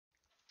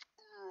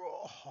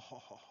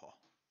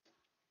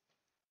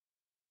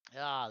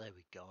Ah, there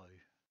we go.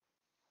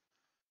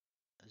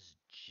 Just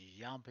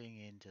jumping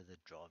into the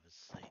driver's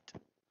seat.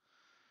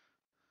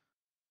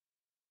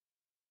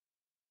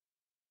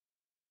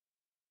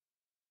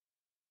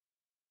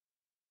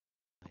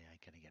 We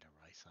ain't gonna get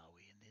a race, are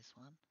we, in this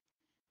one?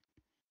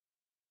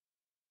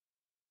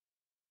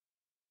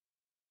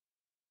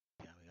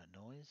 Yeah, we got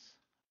noise.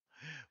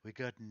 We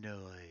got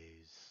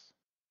noise.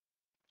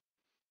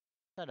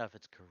 Don't know if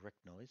it's correct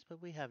noise,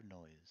 but we have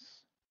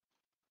noise.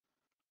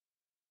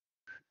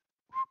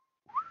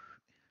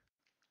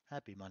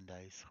 Happy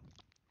Mondays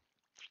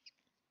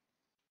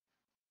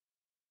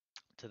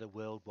to the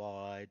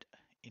worldwide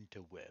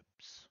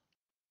interwebs.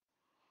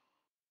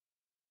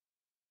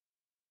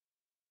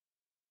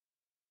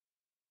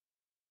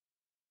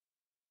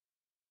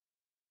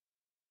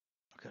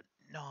 I've got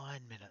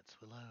 9 minutes,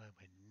 Willow, and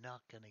we're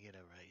not going to get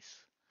a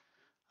race.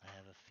 I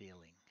have a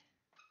feeling.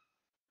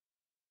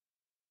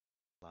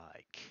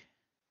 Like,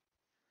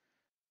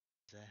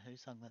 who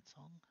sung that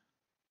song?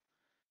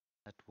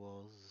 That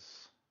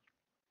was...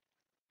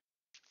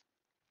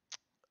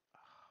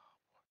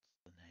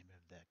 what's the name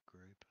of that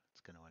group?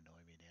 It's going to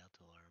annoy me now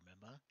till I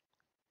remember.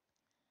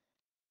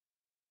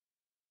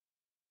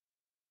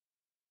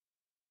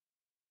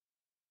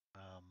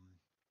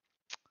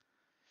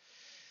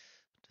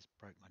 Just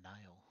broke my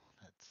nail.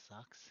 That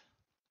sucks.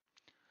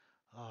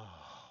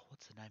 Oh,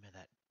 what's the name of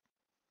that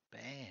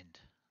band?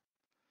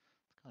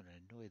 It's going to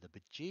annoy the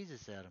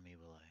bejesus out of me,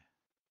 Willow.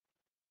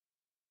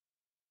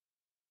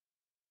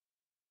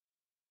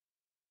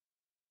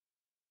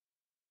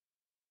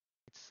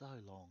 It's so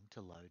long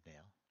to load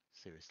now.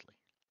 Seriously.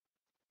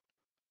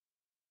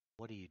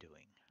 What are you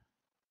doing?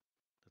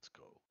 Let's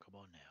go. Come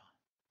on now.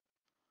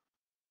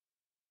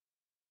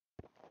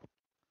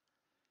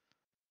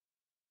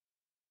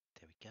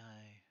 There we go.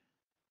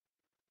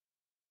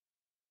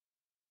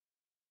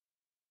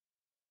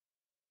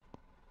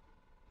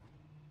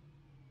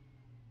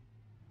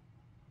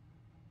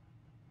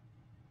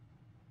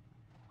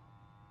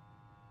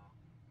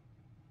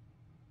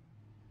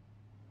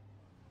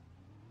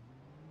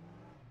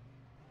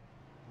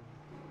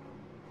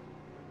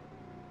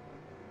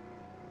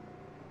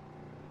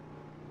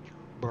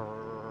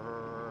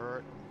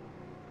 Brrrr.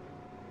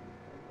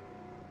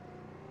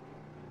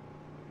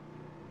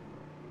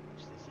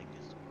 Wish this thing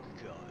just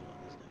go like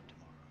there's no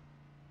tomorrow.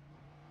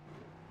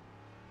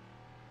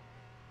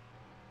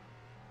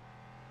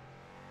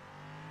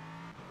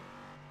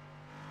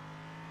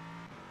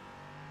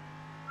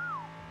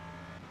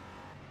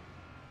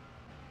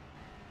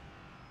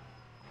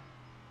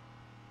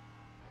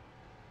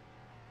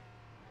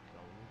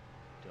 Gold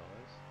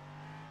dollars.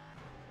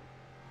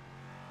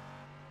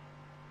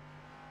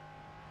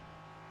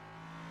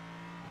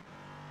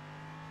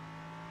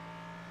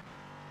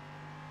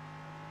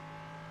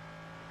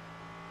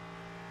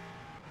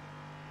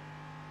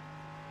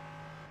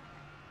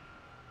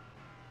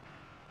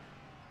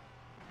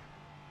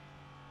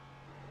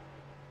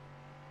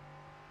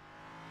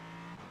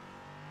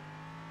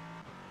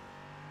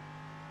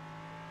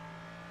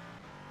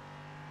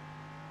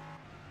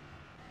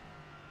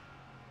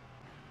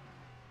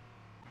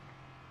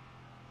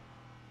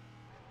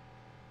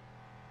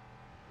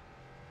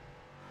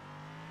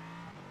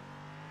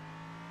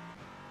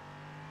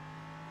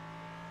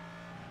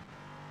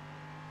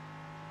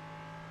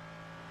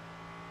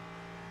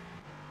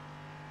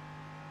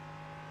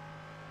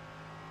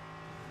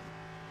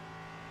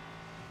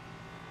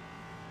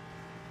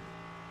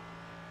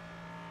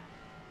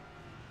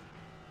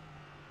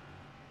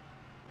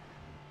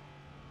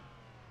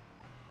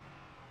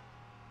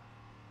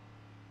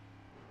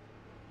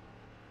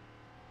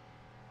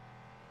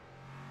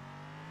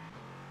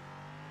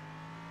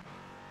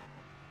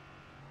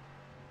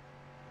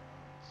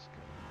 Let's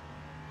go.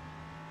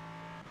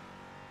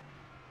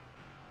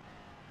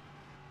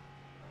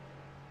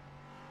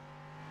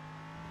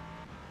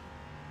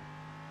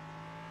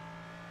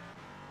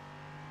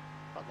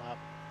 Hot lap.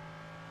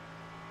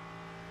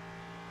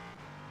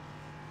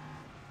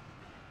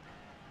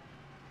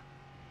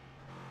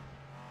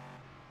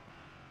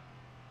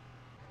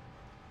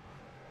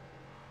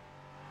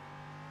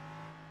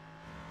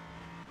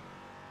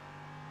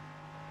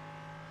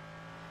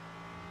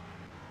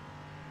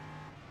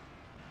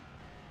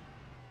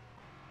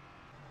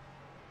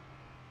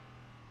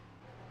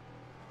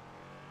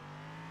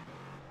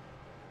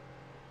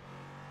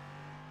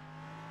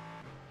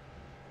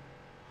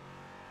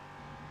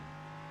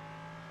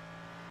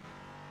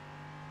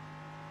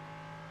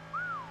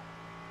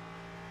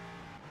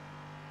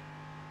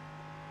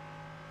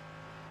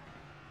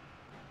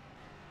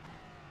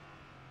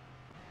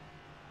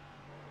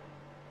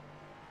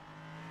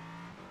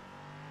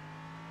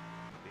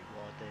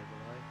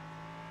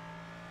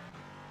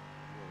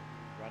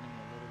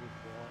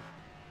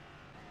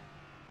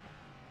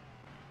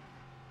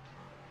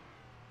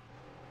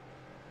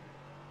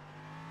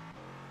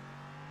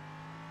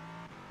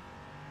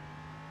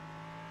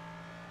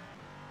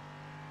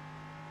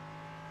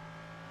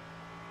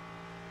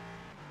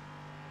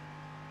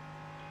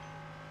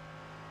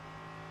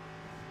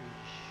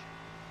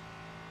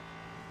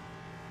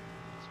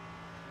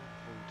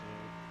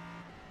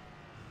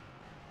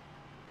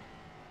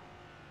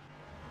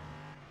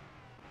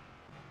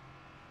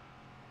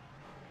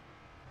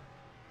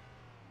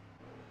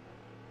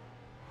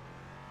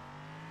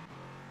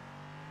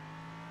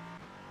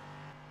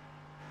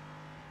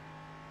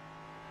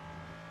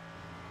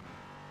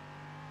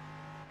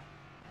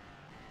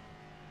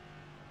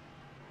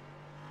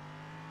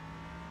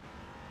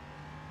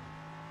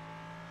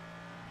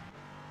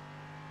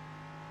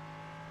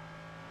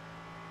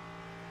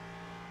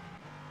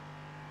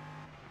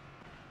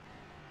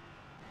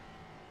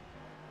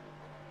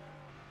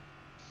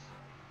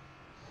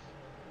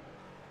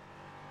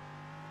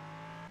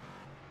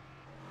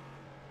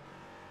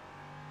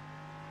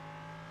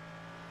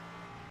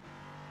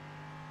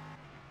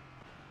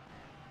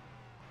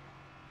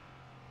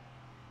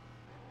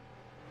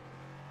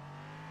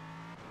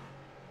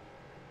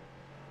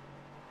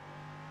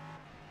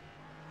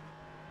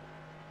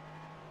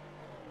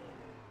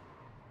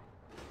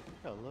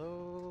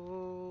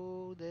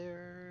 Hello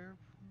there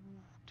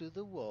to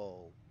the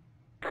wall.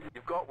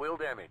 You've got wheel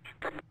damage.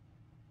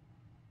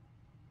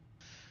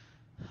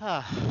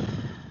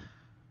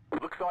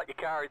 Looks like your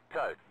car is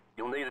towed.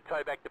 You'll need a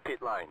tow back to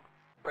pit lane.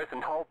 Press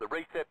and hold the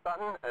reset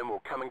button and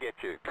we'll come and get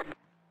you.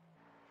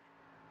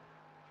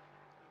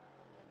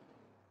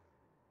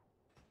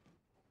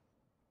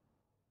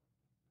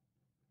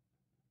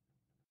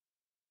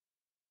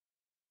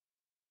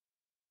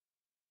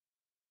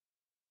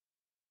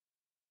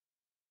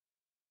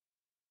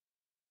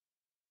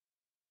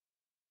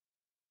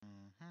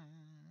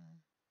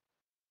 Mhm.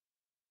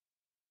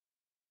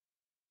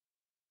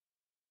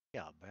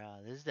 Yeah,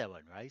 bro, this is that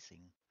one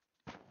racing.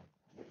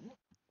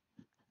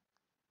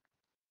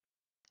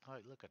 Oh,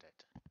 look at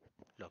it.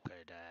 Look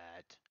at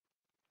that.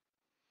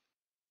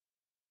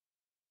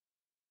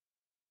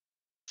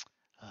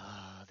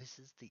 This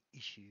is the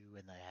issue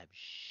when they have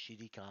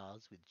shitty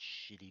cars with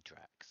shitty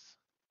tracks.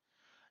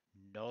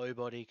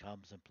 Nobody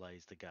comes and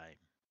plays the game.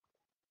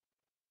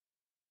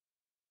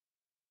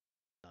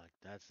 Like,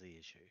 that's the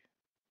issue.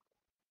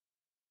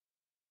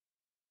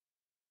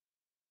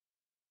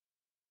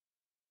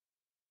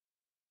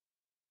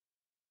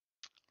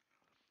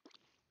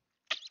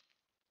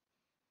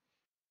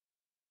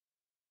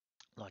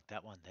 Like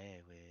that one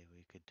there where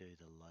we could do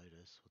the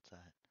Lotus. What's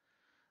that?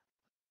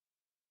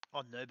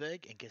 On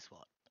Nürburgring, and guess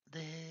what?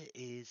 There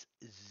is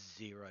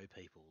 0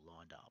 people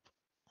lined up.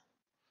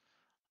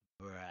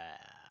 Bruh.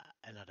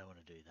 And I don't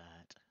want to do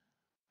that.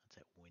 That's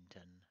at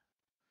Winton.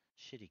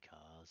 Shitty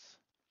cars.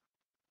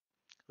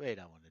 We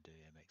don't want to do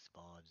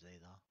MX5s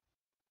either.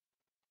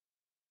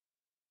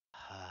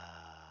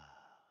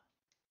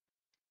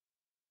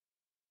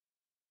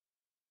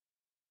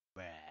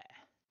 Bruh.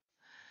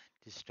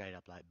 Just straight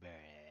up like bruh.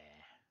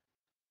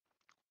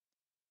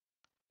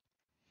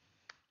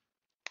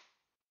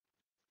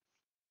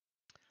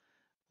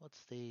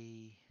 What's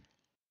the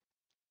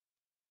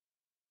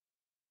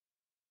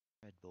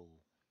Red Bull?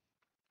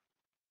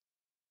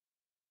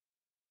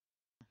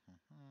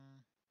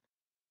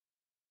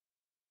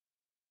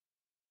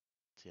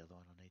 What's the other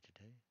one I need to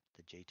do?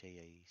 The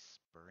GTE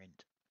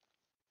Sprint.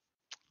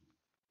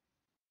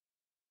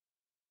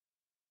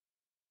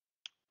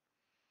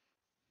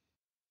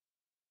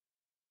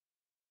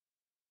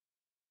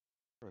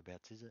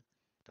 Whereabouts is it?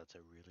 That's a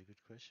really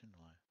good question,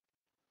 Why?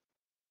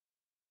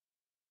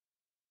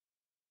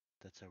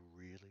 That's a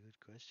really good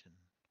question.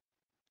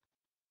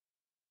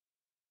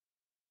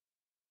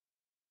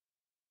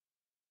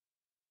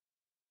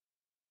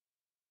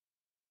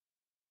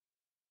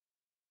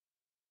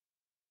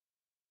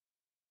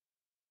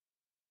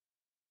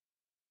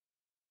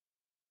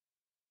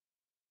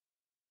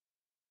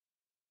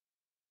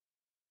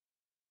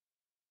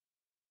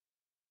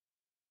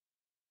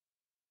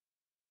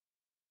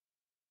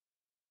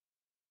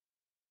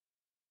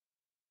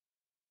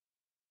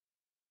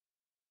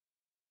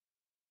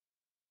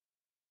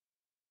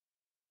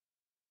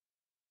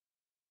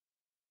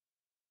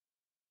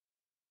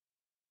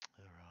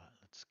 Alright,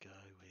 let's go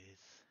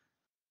with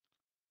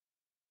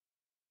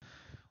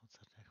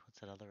what's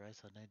that other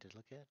race I need to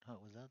look at?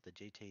 What was that? The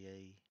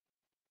GTE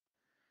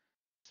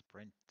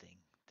Sprint thing.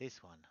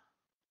 This one.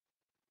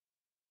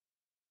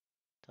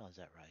 What time's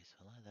that race?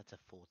 Well, that's a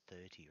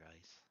 4:30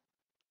 race.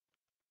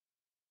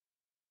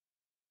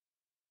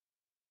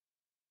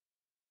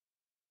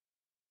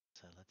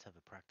 So let's have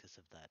a practice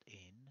of that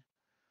in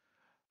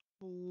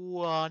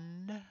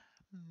 1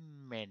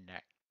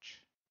 minute.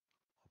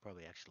 Or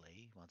probably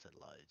actually once it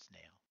loads now.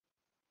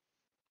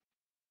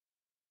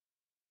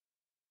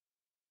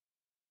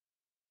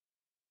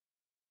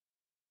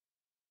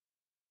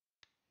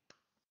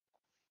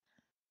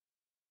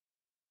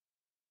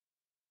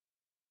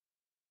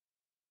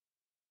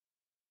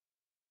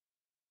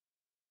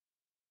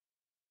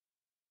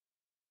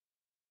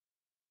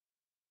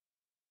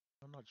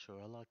 I'm not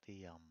sure. I like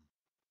the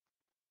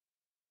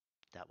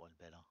that one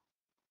better.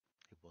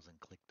 It wasn't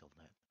clicked on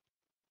that.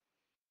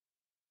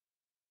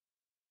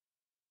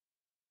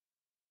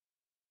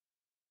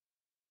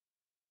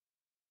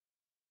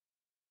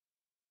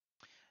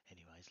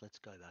 Anyways, let's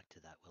go back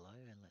to that Willow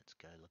and let's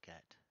go look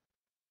at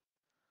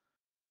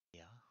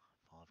yeah,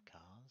 5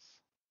 cars.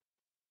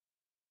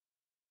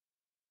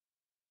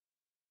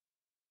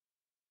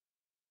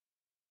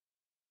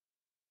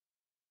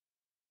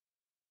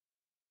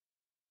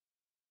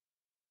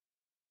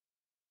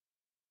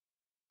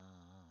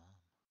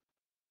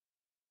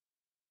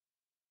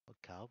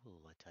 What car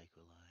will I take,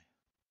 Willow?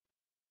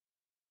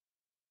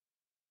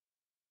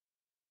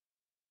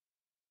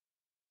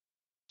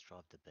 Let's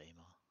drive the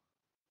Beamer.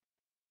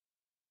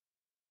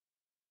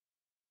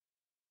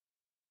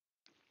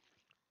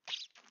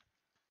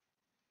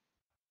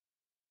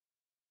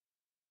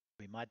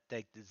 We might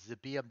take the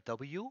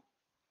BMW.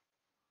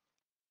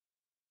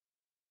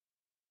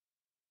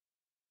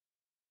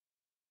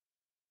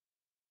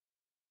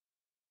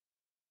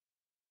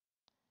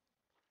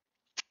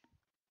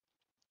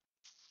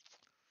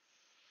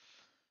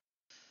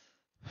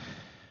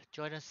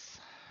 Join us.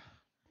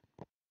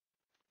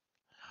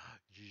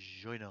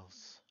 Join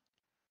us.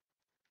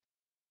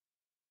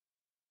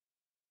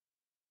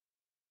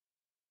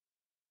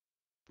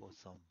 for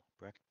some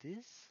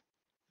practice.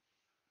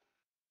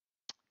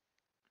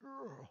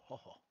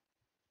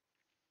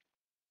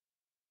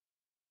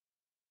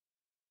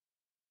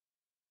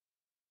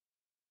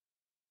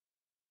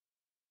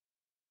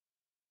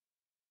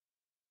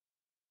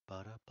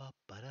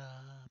 Ba-da-ba-ba-da.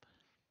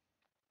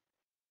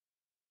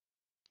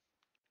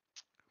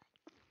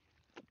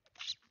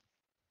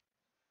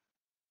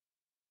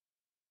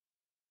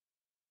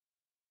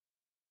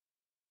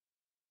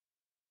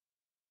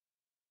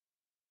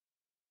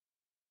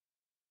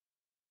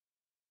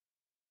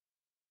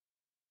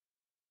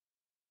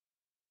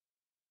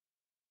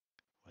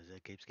 Whereas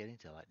it keeps getting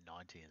to like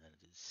 90 and then it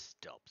just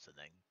stops and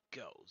then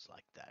goes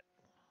like that.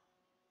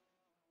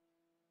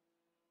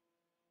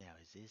 Now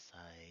is this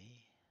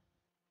a...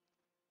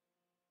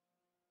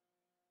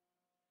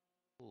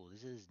 Oh,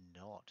 this is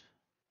not.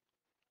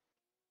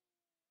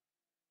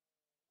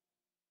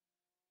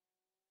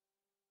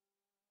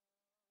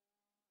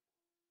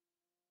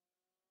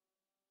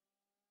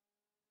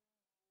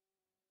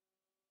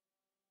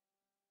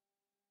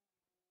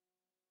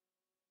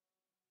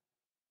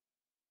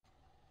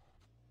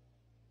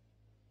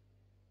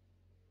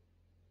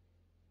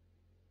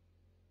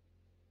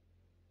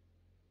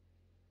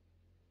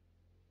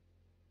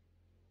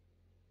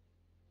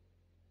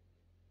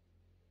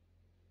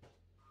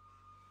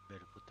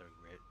 Better put the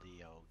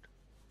old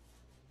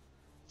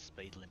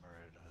speed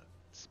limiter.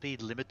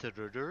 Speed limiter.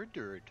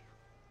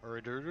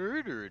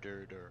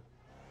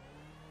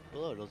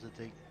 Well, doesn't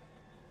think.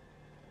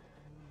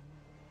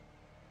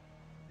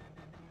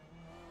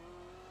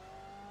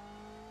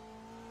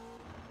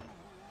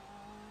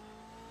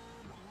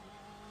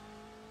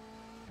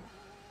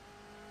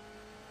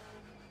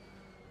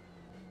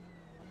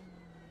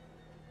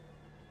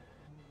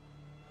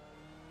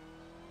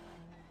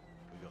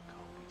 We got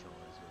Colby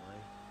tyres away.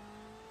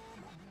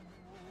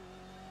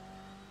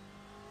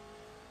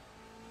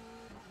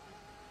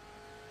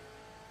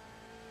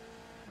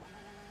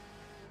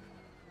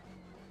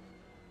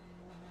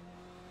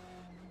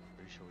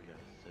 Pretty sure we go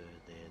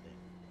third there, then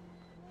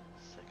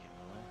second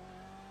away.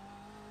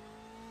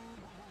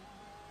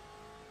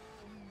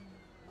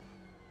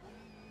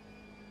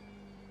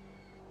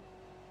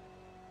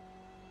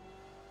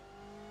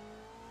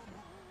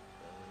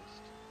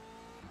 First.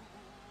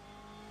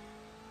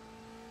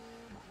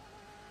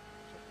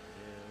 Top of the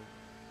hill.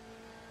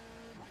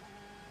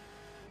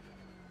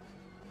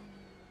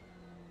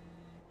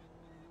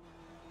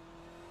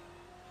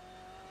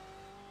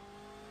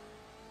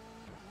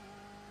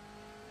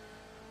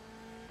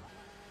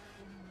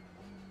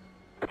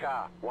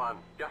 Car 1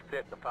 just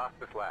set the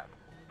fastest lap.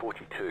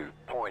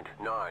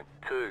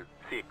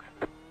 42.926.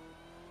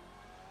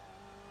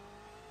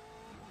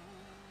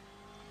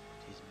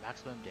 His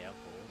maximum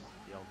downforce,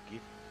 the old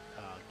gear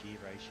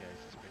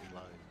ratios is pretty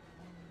low.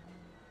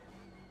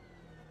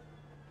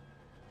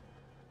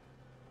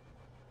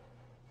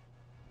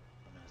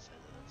 I'm going to say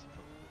that that's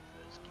probably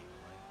first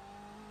giveaway.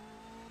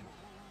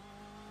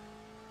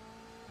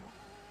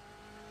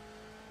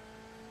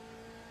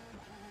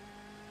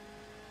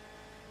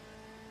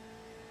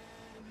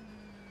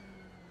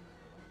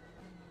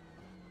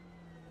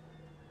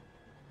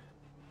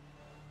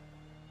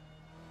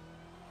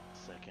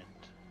 Second,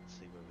 let's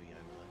see where we go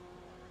with that.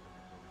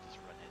 We'll just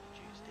run out of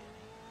juice down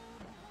here.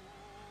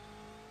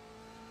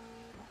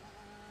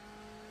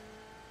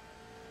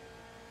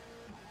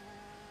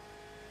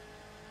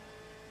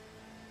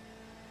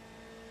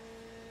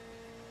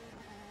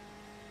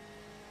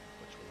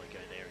 Which will I go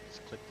there and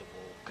just clip the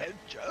wall?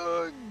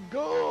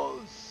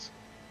 Kenchangos!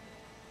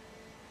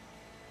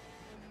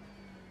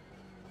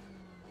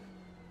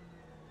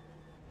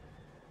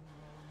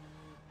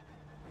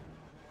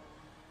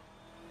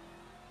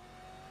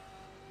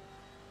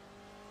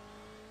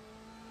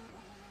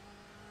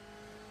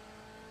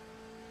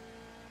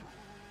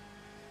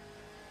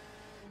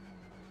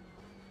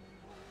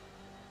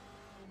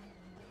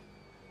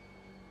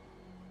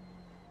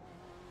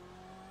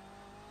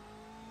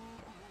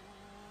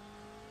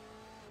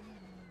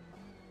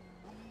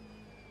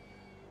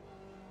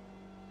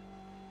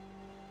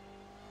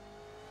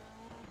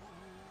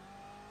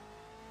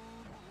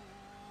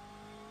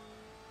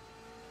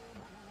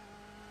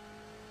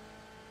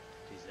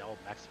 Geez, the old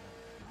maximum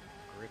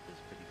grip is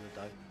pretty good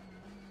though.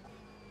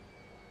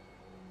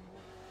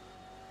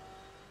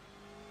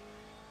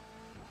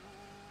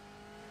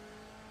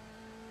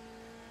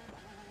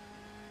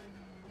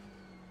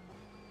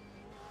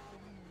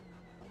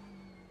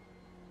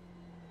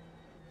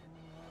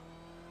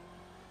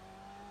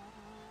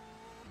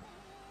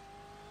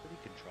 Pretty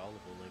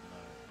controllable, even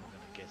though I'm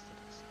going to guess that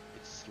it's a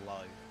bit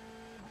slow.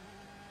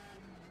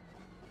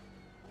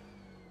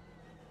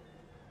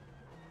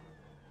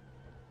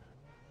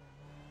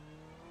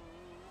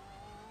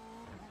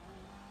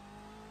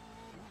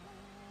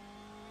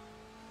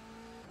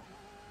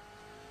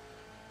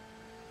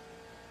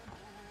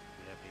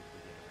 We're happy if we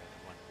get around the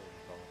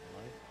 145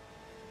 below.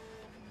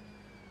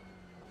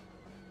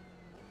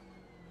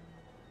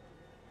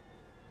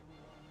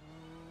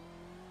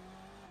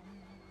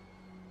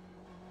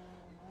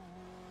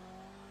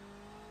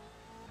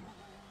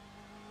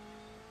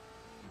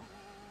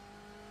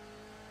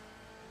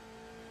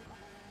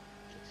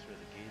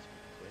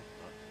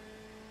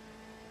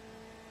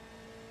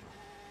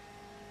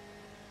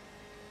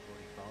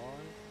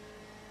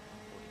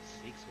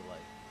 26, Willow.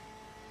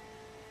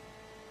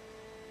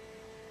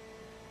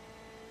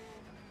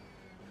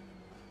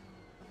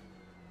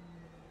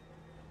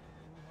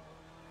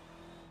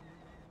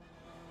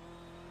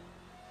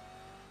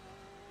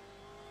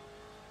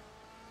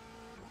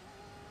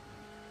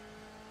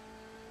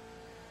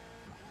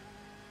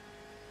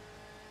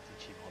 I think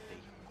she might be.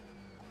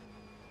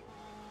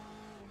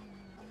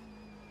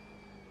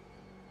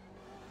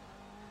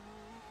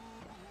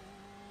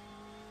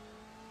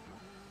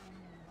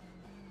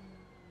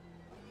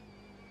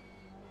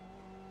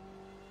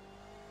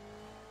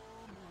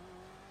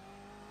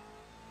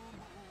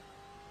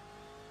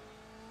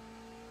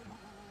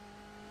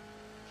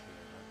 Actually, I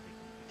don't think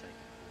we'll be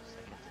taking 4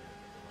 seconds out of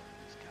it below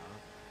this car.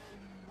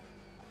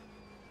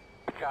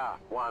 Car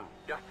 1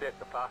 just set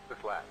the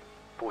fastest lap.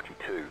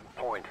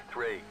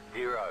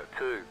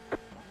 42.302.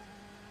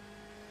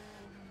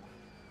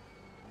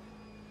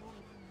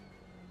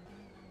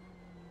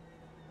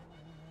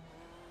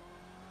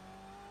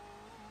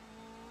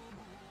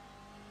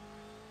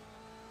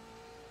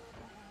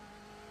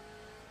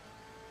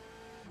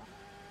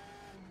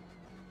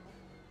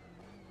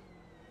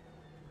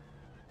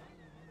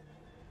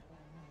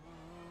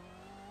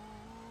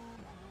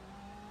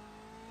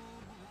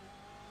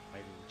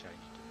 Maybe we'll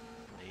change it to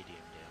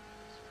medium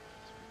downforce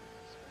so we get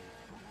more speed.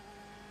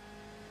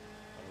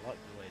 But I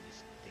like the way this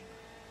thing.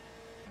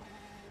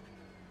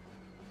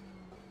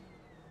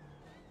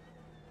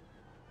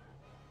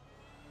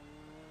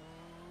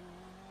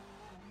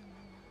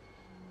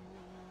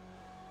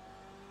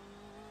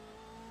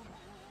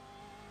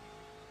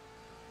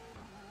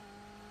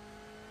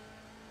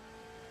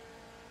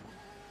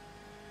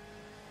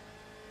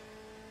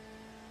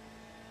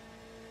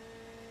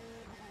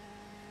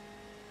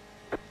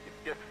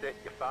 You've just set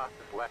your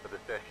fastest lap of the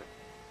session.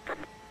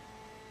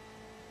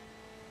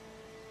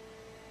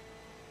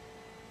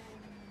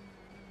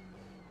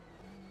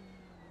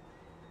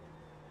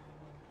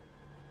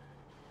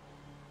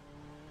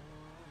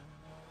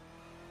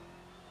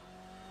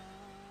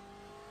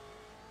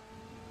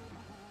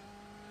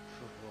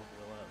 Well,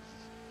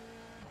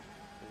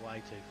 that was way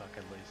too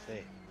fucking loose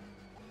there.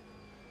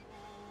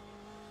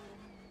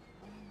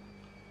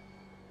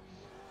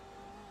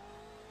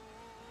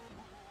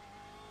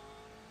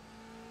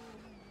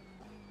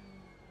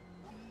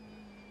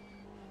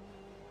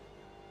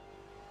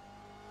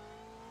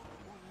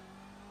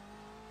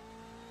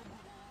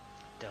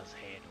 Does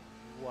handle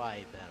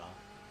way better.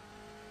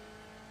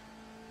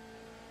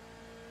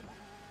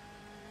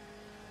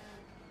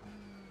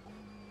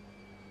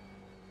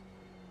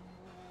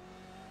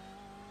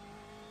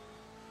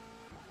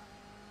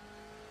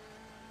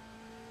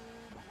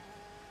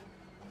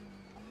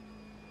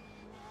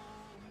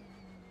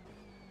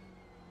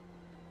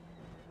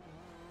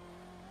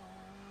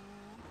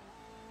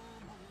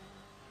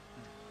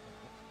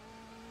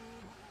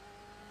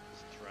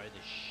 Just throw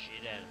the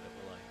shit out of it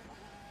below.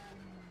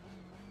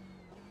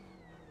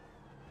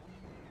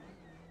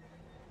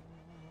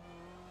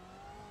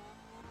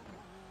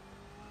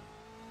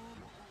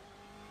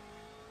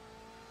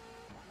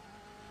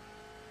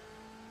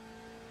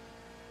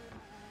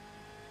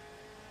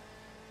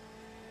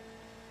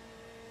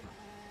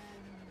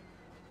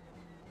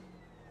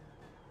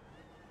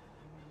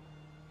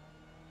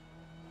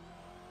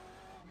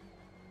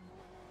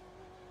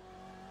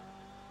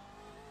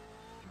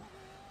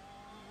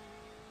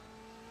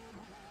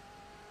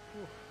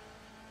 Whew.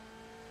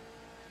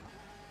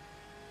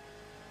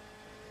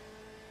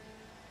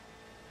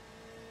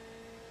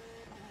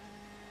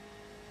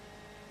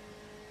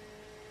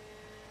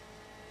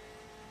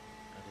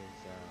 That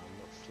is a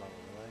lot slower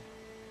below.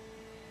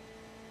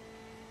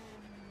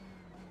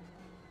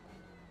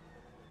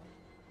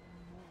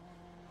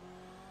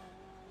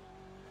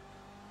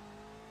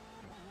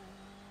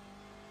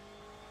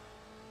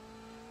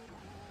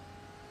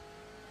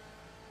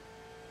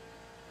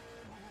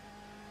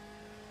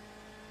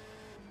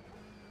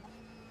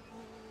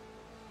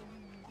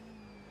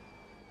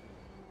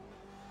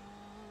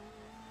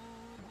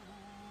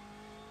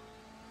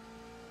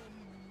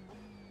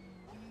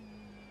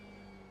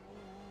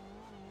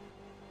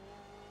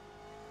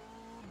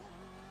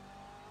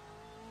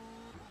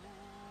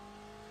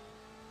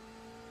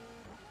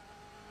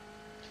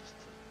 Just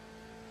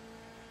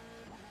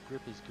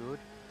grip is good,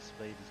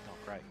 speed is not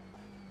great.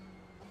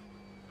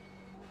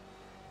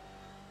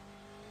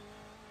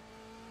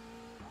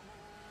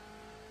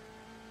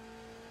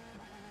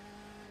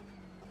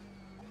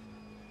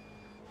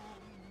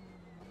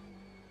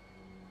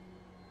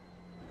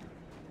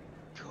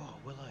 Oh,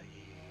 Willow,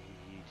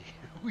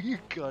 you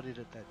got it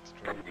at that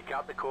street. You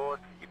cut the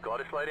course, you've got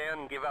to slow down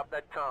and give up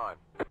that time.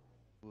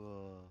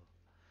 Whoa,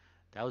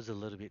 that was a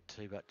little bit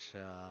too much.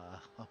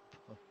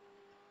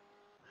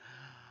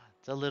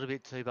 It's a little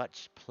bit too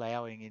much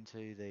ploughing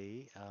into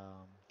the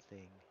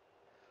thing.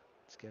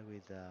 Let's go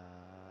with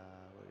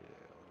what do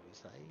we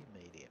say?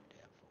 Medium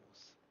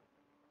downforce.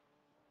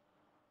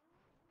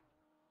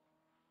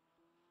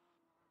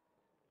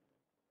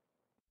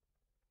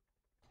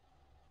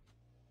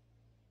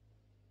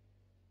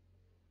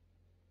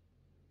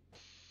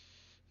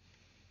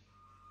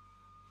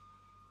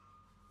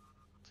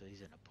 So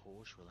he's in a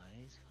Porsche, Willow.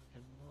 He's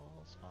fucking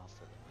miles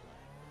faster than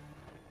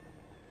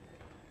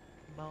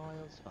Willow.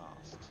 Miles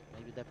fast.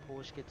 Maybe that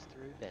Porsche gets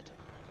through better.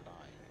 I don't know.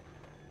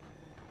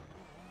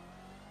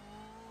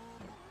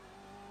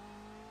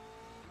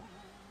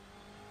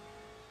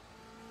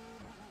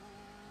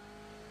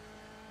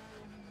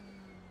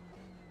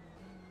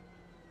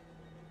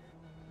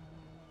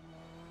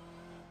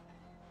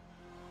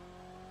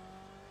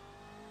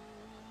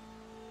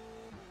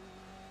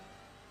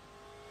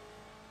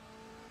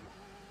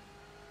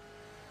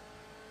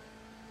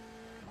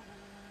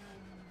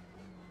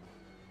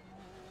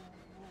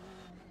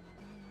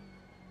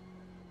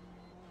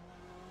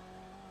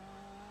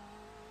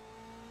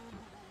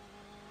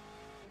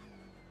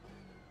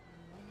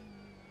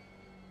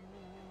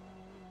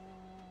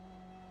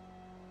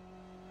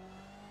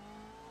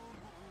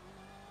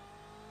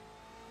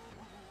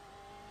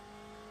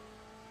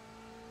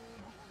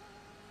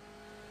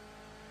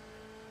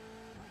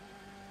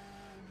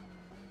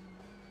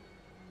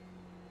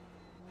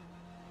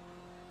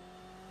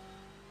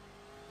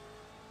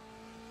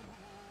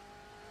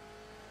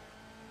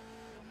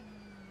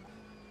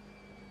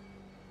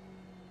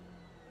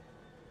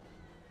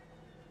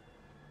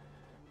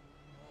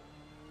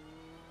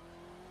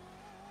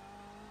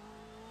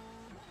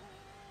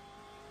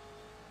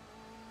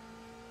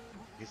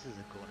 This is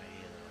a corner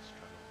here that I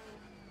struggle.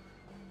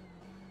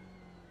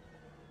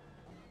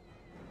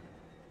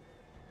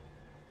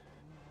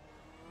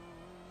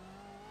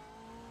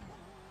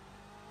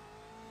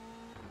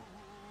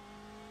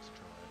 Let's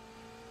try it.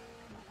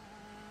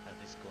 At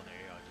this corner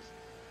here, I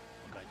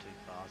go too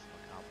fast and I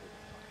can't pull the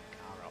fucking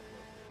car up.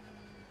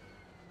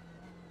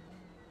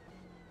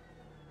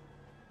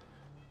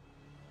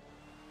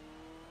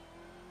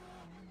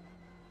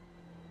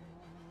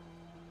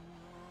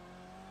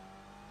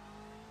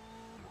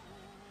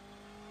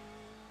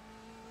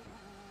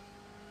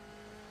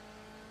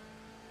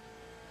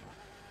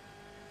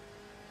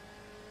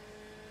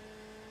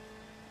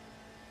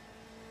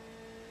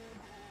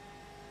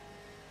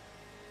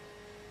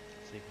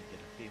 See if we can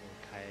get a few more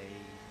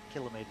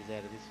kilometres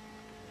out of this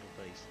little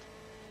beast.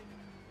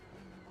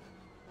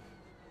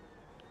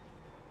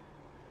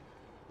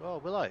 Oh,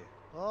 Willow.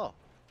 Oh.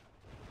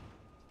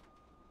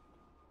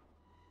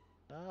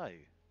 No.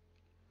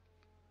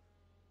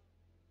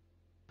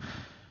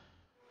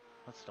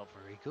 That's not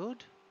very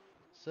good,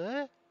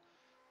 sir.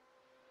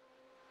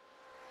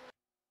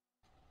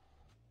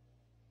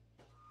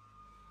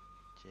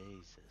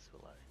 Jesus,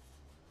 Willow.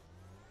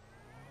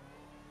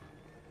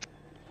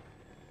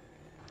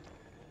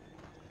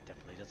 It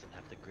definitely doesn't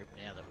have the grip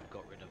now that we've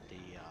got rid of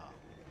the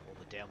all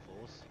the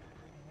downforce.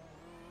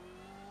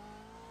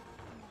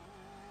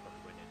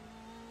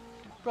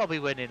 Probably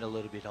went in a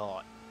little bit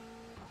hot.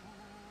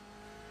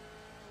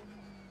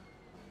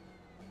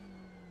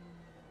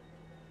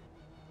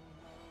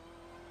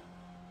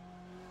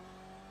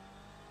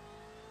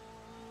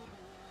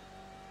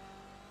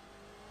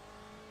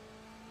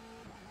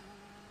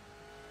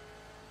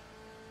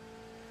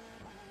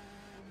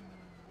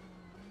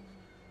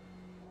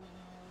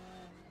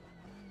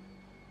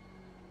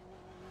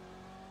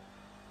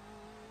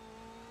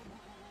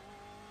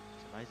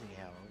 Amazing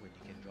how when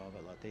you can drive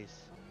it like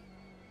this,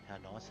 how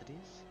nice it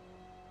is.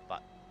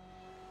 But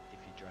if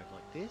you drove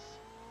like this,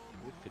 you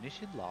would finish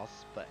in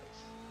last space.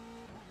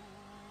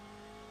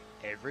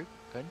 Every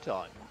fucking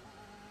time.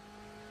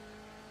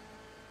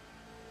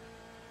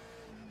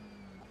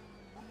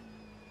 I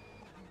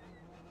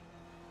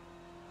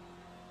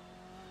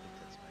think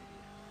that's maybe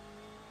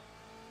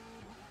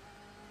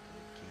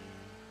a key.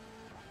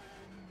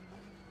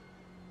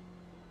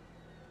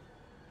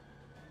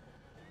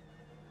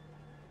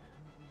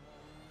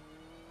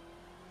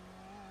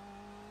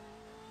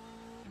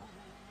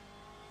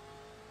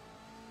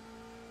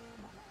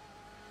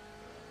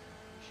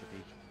 Should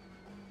be.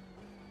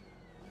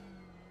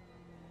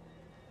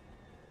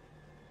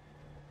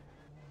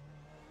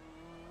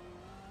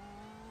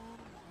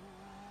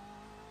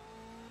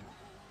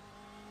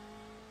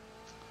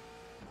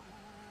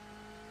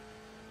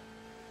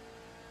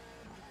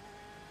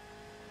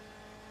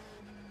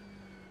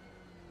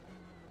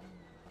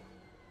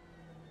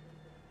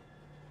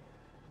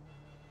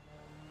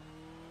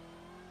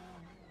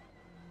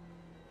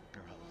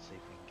 Alright, let's see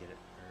if we can get it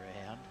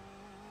around.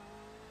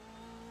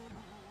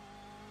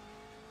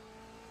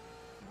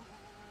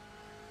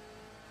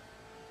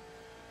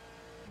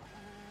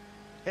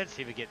 Let's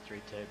see if we get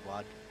through turn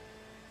one.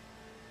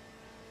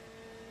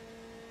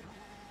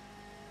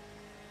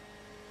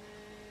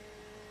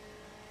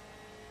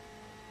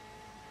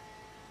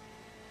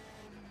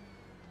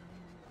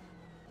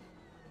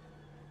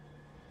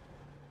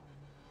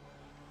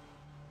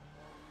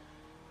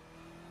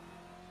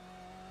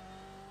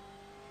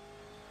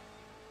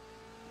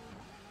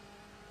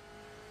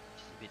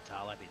 Just a bit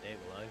tail happy there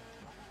below.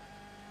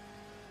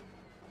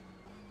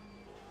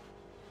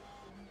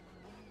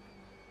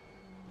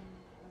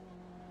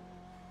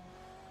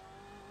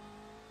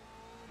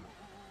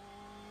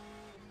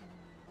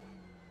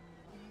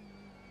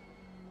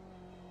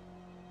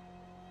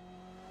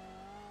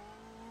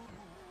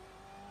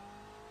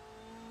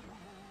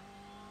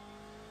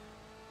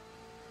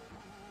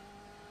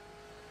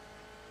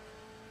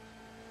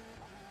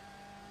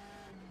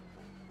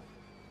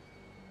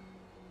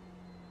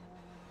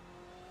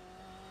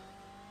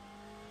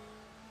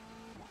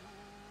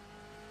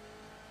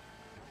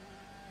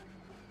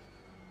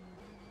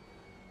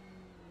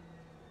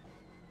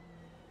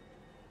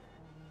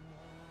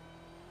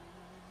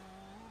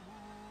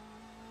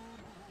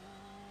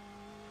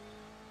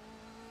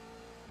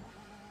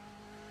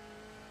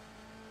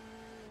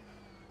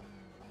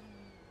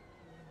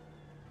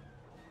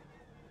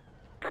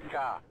 Quick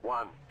car,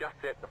 1, just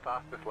set the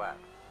fastest lap.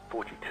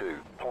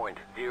 42.072.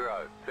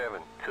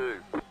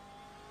 Going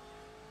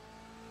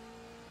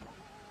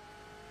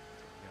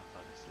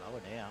fucking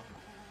slower now.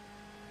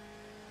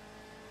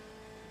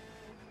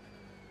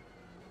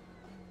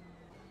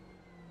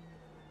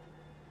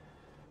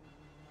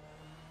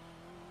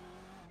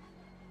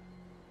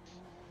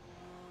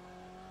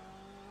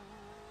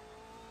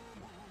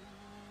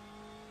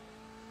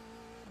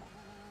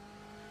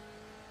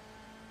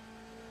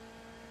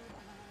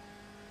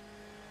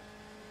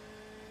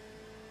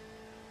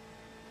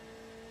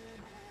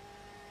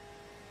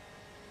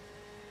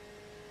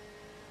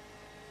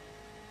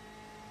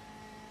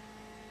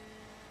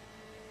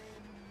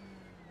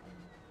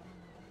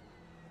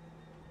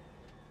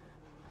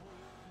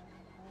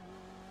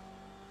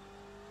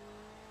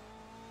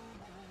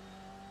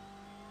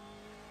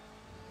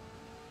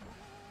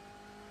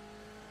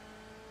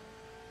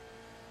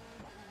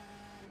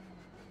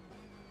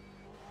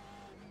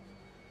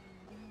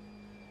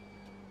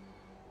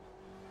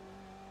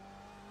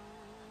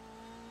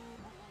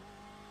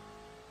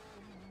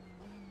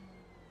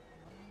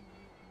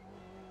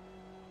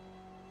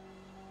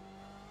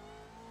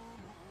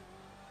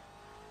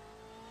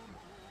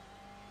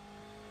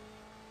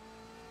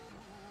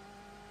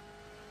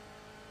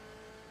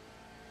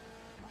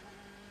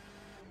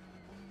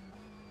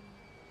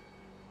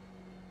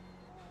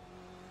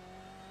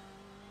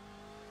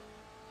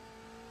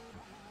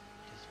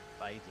 Just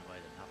fades away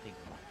to nothing.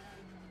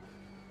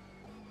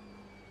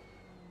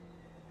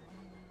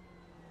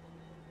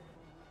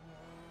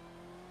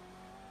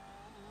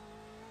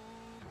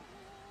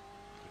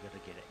 You got to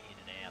get it in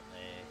and out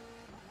there.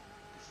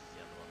 This is the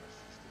other one that's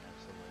just an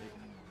absolute.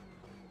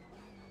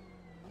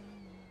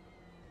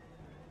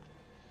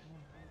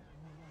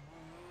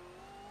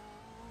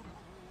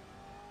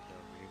 The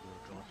rear wheel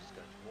drive just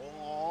goes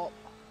whoop.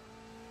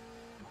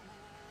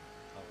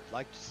 I would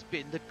like to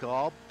spin the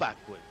car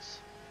backwards,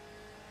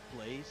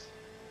 please.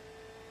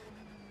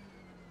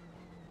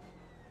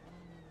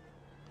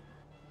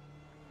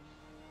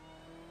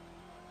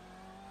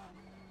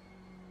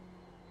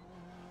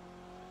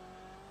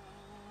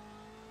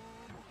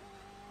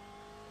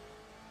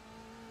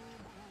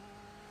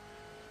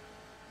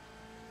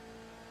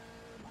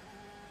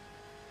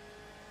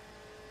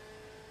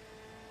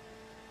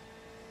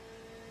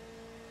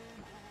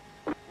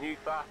 New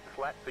fastest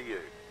lap for you.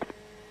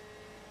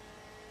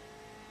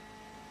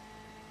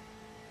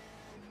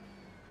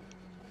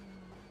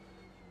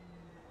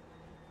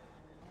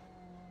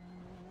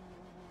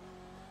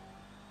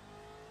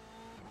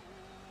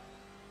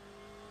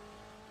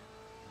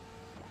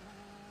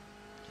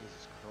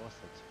 Jesus Christ,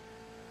 that's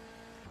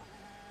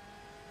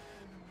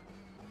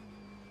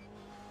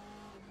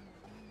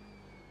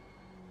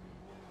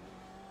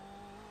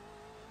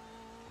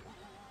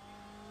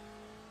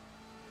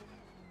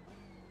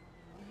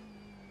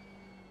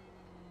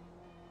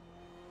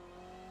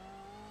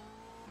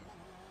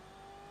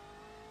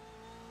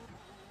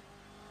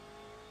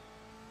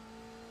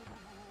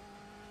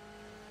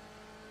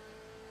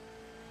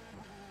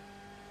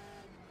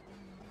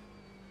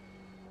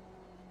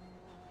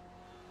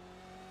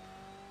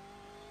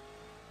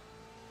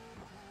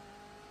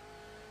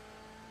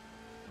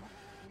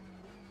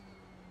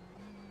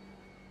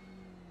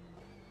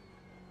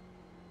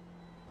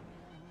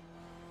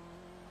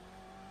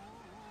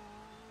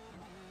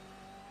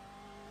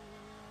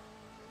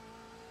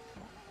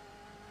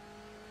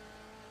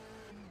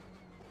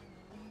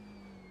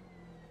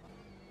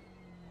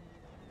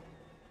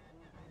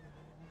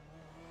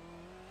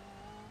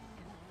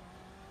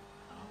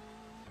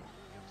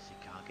you obviously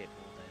can't get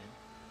more than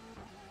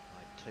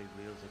like 2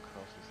 wheels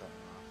across or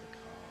something off the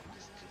car.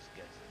 Just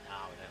goes, no,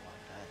 we don't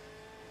like that.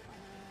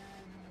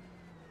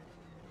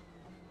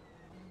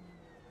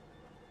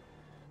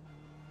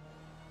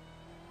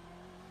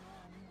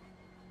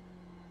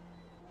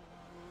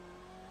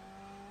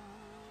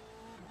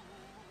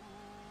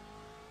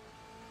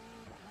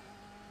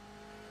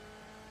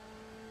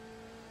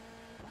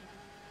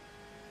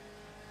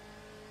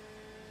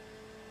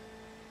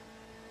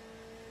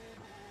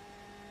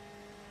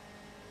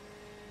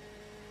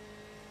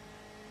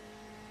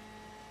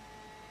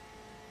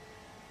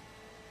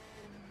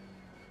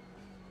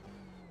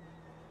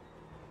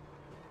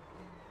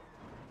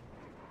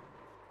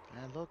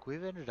 And look,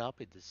 we've ended up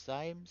in the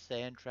same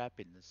sand trap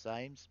in the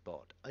same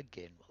spot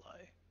again, Willow.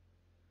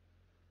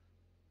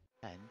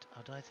 And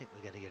I don't think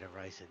we're going to get a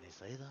race in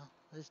this either.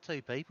 There's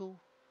 2 people.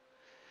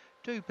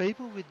 2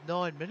 people with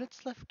 9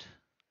 minutes left.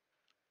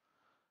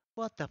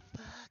 What the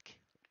fuck?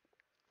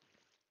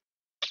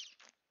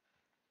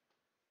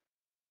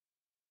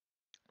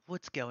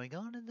 What's going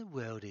on in the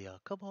world here?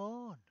 Come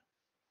on.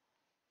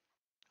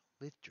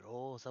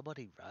 Withdraw.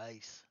 Somebody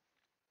race.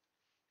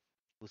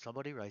 Will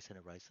somebody race in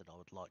a race that I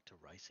would like to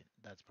race in?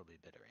 That's probably a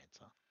better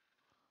answer.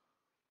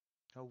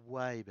 A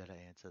way better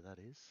answer, that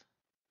is.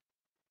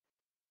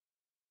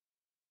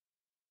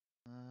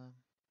 Um,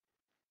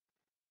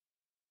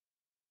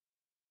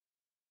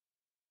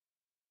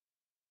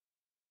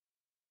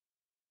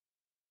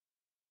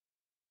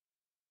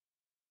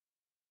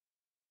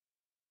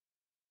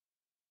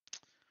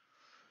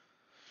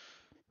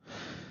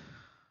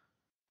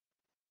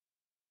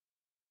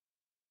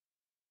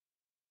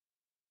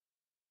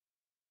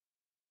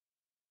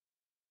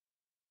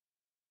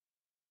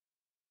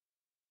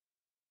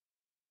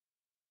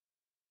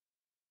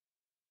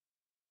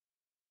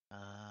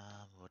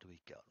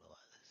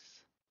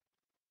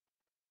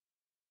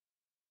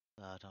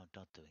 Oh,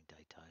 not doing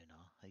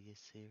Daytona. Are you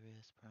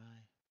serious, bro?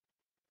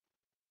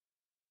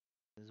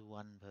 There's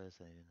one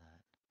person in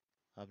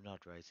that. I'm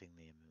not racing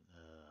them.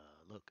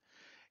 Look,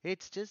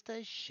 it's just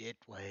a shit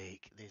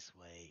week this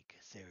week.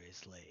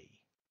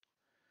 Seriously.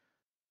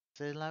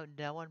 So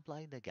no one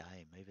playing the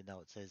game, even though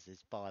it says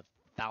there's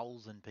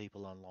 5,000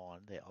 people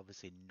online. They're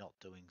obviously not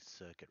doing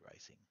circuit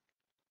racing.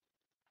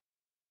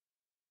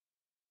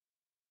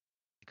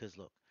 Because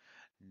look,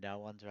 no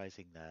one's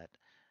racing that.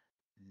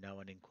 No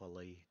one in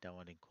quali. No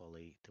one in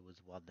quali. There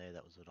was one there.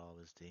 That was what I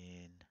was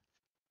in.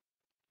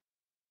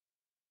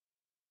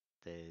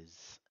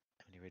 There's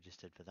how many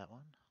registered for that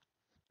one?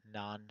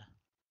 None.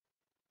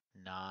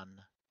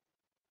 None.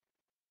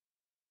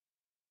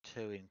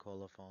 Two in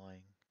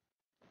qualifying.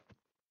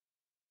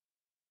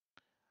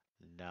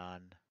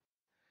 None.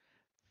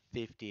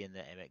 50 in the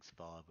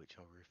MX5, which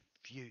I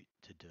refute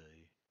to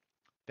do.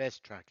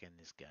 Best track in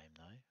this game,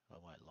 though. I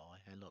won't lie.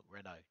 Hey, look,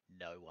 Renault,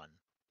 no one.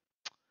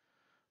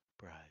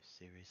 Bro,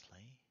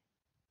 seriously?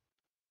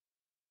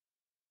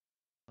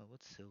 Oh,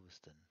 what's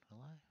Silverstone?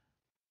 Hello?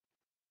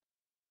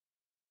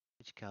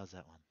 Which car's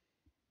that one?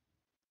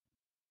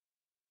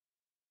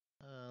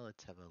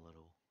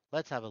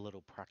 Let's have a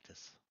little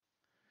practice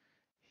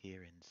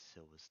here in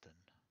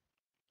Silverstone.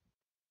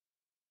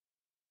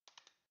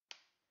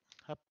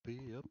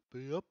 Happy,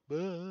 happy,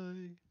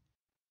 happy.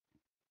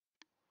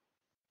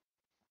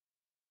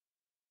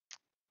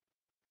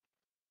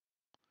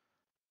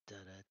 Da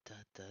da da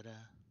da da.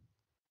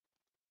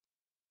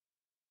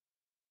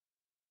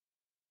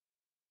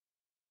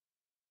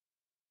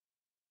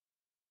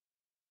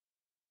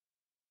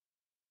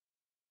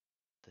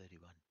 $31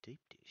 deep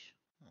dish.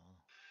 Oh,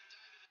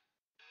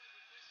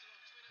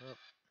 oh,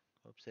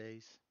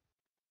 whoopsies.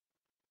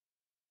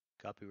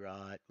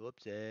 Copyright.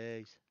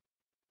 Whoopsies.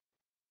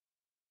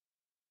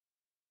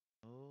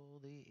 Oh,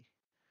 the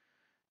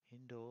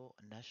indoor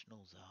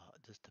nationals are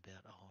just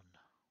about on.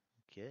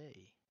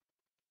 Okay.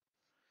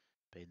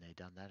 Been there,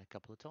 done that a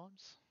couple of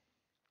times.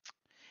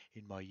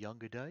 In my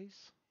younger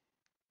days.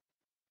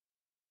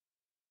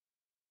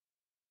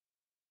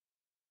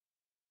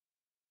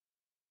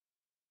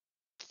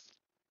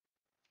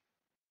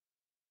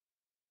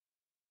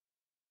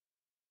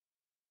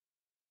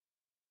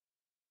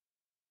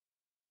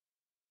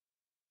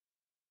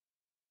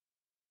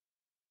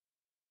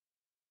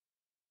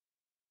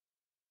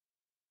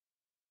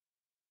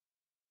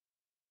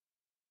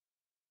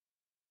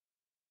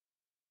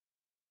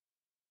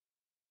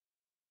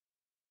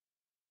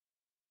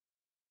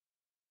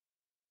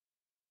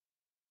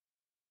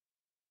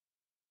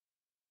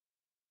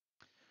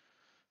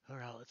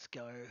 Alright, let's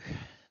go.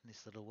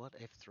 This little what?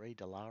 F3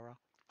 Delara.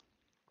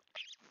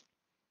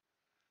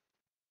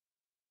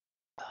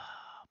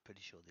 Ah,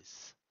 pretty sure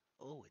this.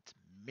 Oh, it's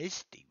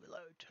misty,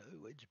 Willow,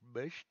 too. It's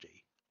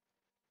misty.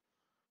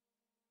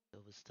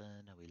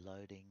 Silverstone, are we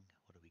loading?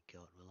 What do we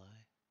got, Willow?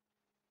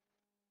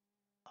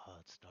 Oh,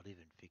 it's not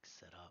even fixed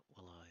set up,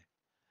 Willow.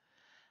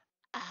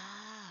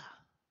 Ah!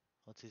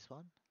 What's this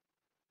one?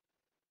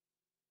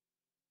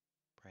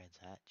 Brands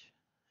Hatch,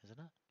 isn't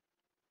it?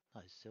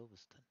 No,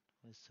 Silverstone.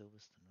 Where's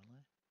Silverstone,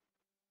 Willow?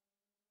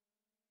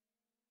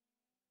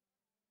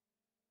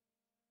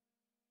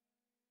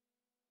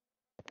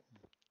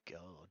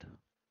 God.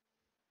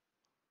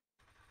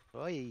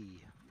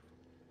 Oi!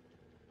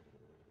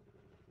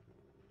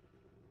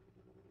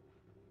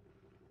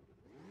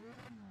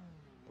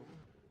 Oh,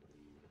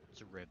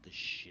 let's rev the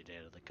shit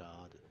out of the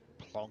car.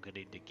 Plonk it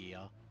into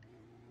gear.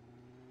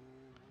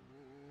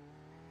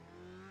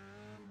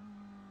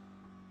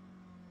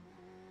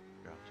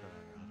 Right, I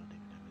don't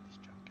even know where this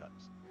track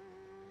goes.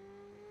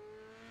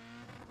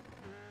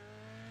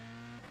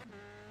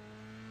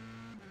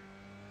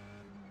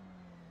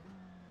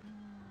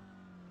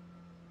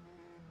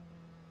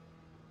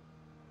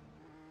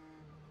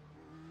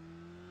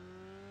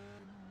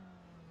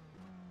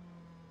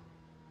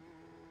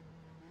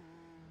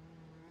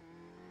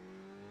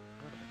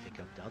 I don't think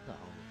I've done the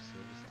whole of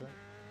Silverstone.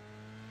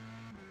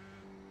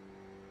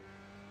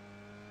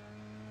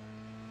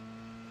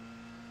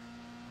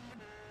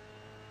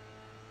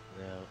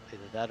 Well,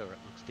 either that or it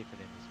looks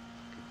different in this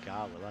fucking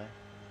car, will I?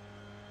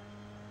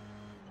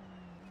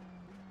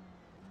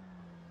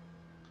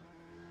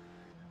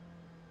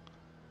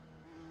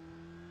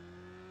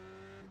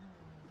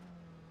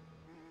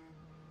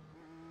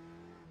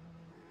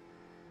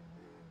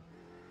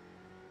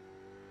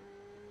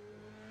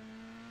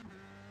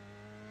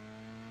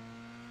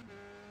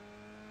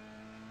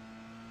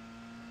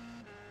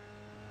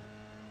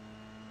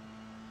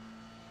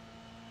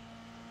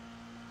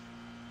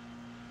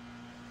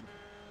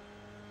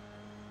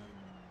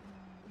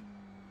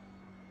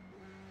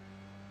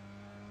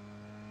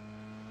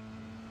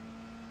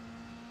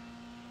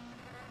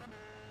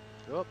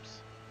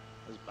 Oops.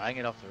 I was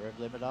banging off the rev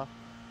limiter.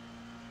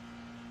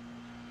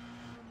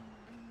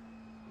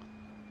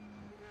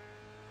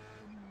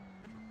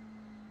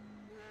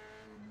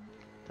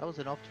 That was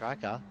an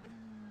off-tracker.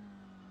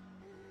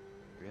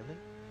 Really?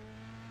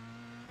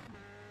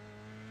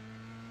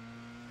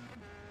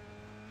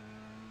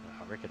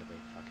 I reckon it'd be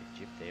fucking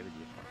chip there with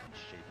your fucking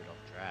stupid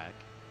off track.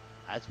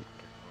 That's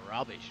fucking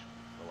rubbish,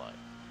 below.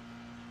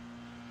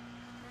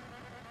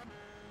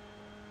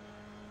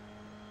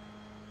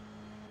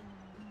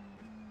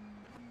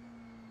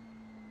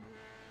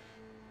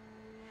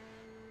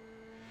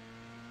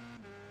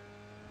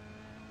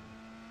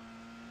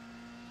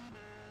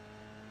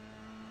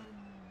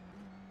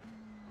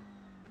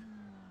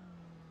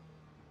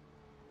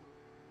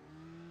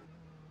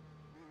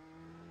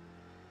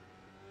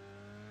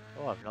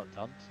 Oh, I've not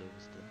done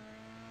Silverstone.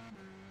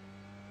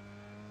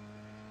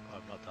 Oh,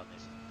 I've not done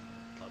this.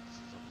 Like, this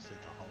is obviously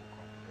the whole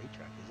Grand Prix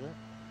track, is it?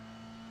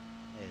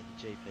 Yeah,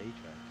 the GP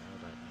track.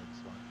 I don't know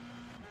this one.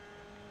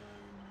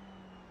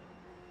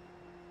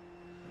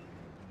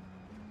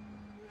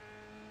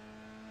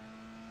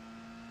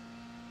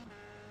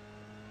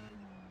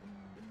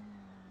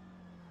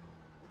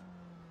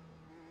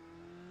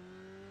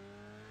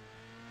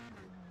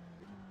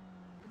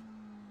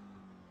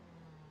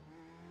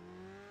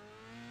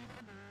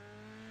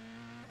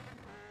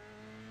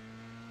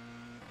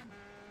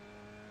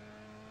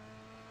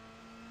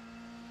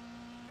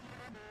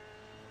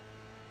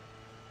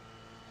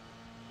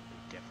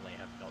 We definitely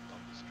have not done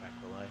this track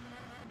below.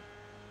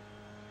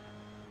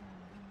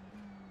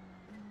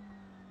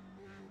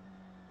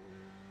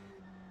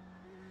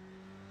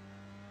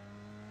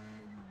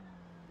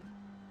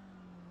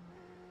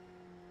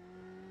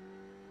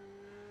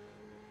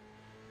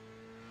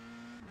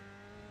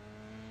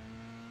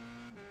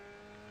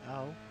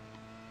 Oh.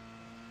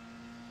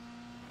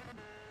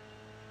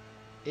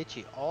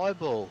 Itchy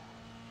eyeball.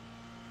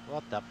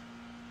 What the?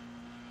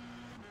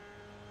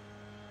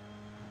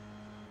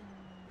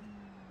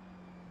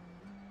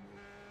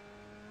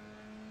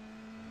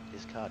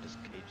 This car just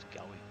keeps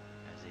going,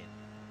 as in,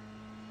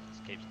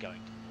 just keeps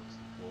going towards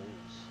the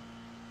walls.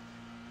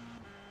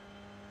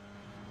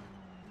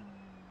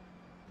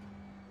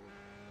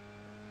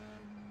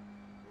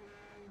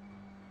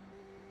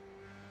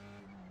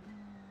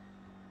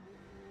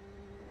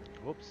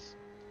 Whoops.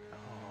 Oh,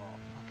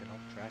 fucking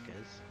off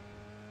trackers.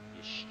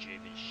 You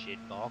stupid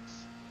shitbox.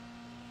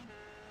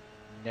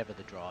 Never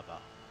the driver,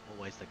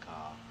 always the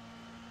car.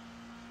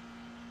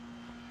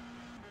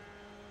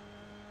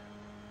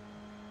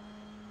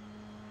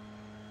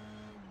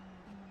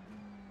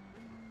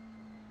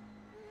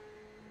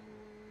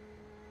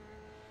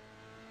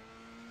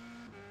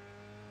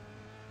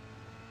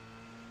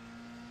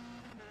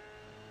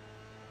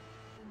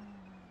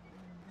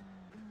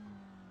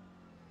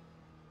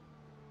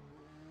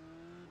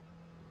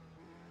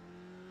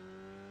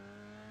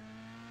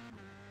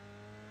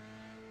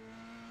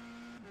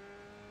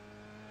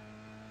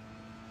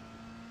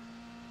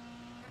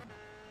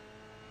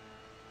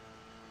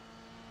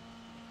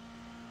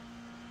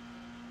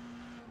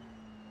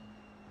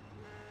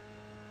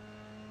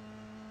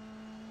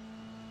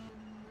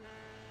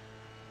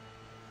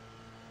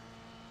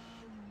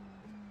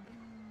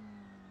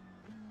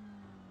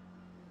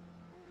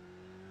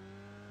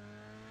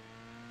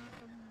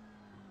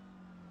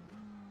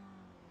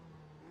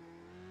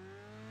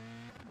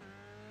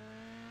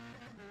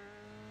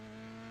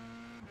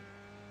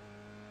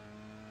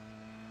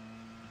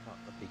 Not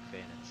a big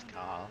fan of this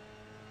car,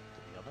 to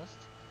be honest.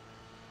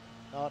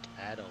 Not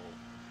at all.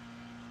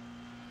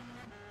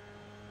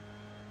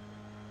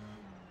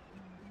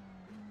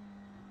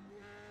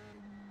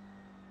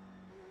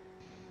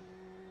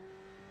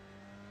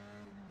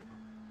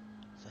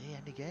 See,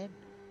 and again,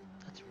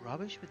 that's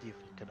rubbish with your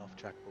fucking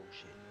off-track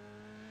bullshit.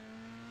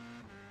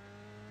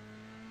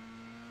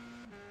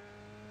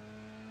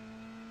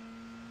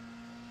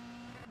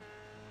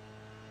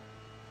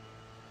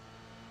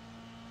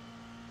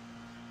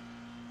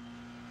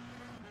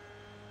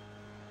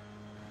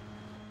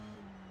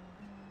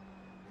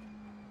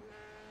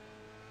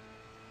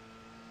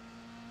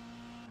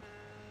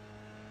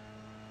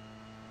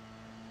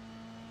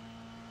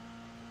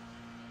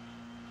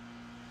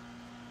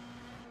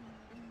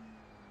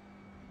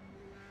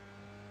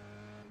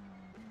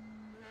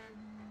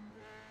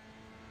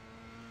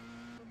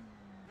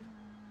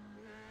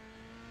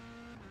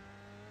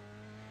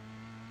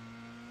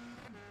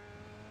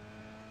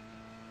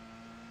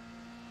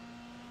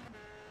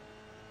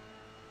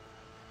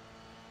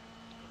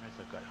 Unless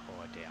I've got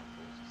high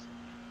downforce or something.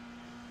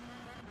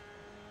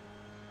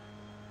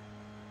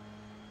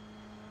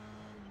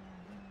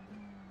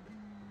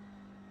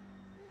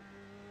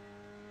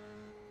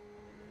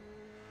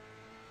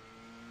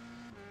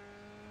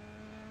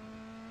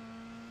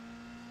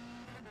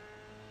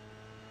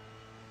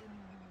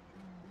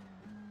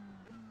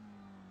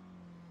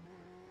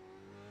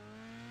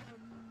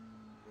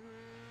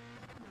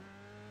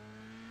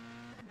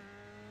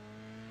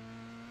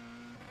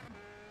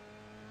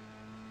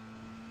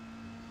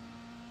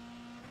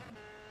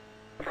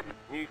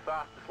 New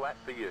fastest lap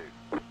for you.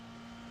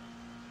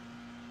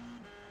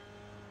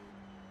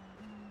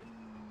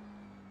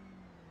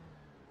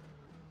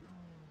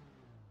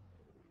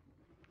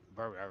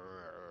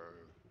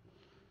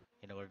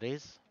 You know what it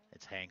is?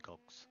 It's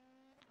Hancock's.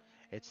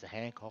 It's the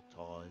Hancock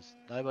tyres.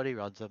 Nobody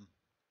runs them.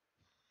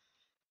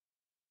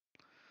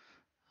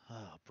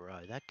 Oh,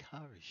 bro, that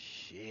car is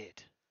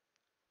shit.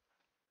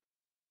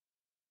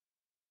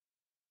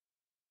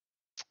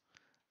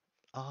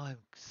 I'm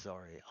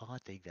sorry. I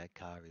think that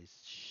car is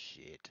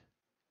shit.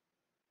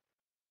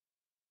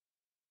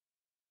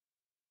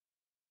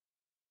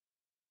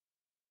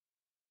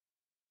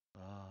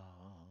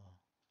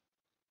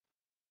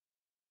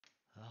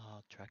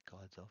 Oh, track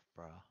guide's off,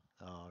 bro.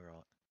 Oh,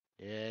 right.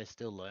 Yeah,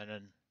 still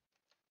learning.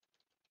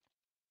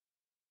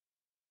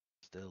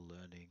 Still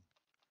learning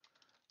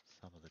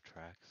some of the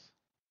tracks.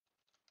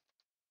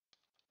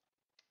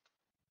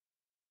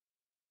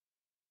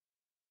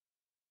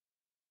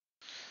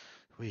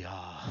 We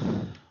are.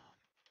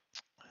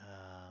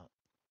 I'll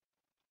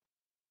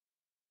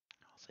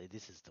say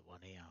this is the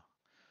one here.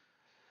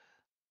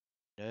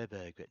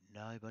 Nürburg, but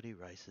nobody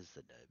races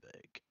the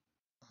Nürburg.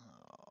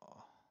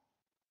 Oh.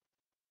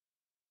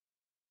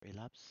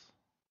 Relapse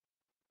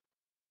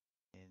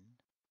in.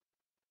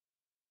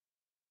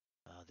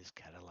 This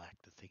Cadillac.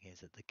 The thing is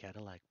that the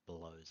Cadillac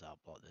blows up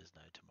like there's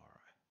no tomorrow.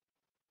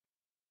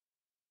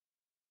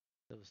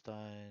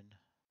 Silverstone,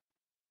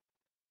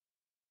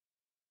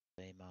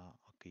 Lima,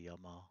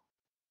 Okayama.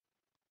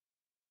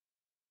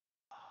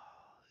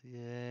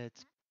 Yeah,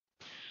 it's.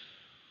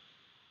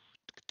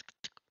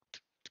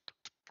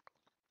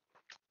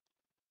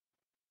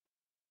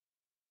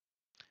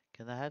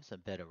 Can they have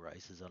some better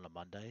races on a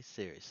Monday?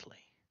 Seriously.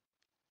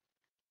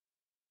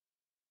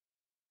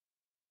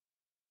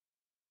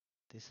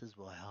 This is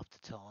why half the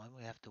time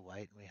we have to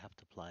wait and we have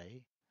to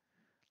play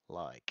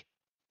like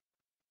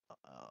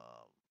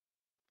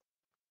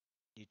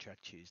New Track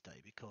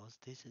Tuesday because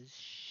this is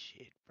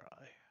shit, bro.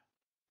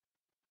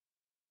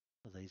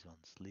 What are these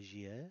ones?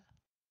 Ligier?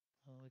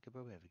 Oh, we could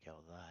probably have a go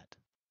with that.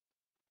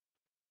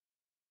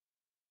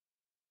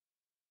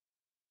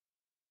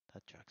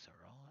 That track's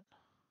alright.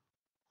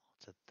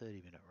 It's a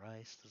 30-minute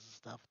race. Does it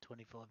start for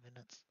 25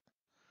 minutes?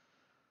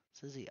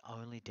 This is the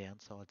only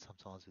downside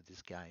sometimes with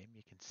this game.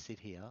 You can sit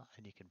here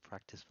and you can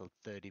practice for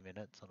 30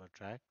 minutes on a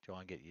track, try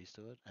and get used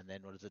to it, and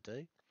then what does it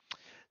do?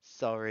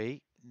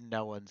 Sorry,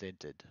 no one's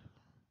entered.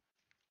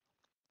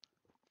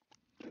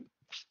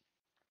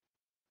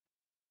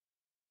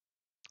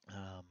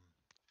 Um,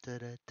 da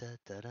da da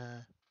da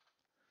da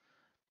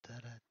da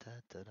da da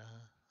da da.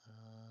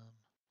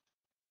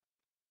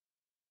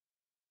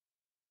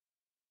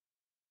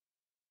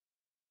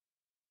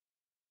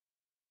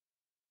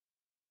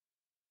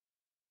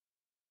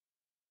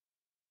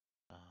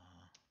 Um,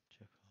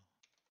 check.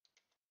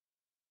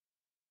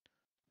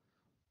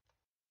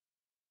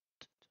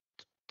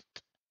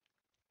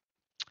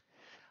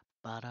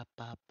 Ba da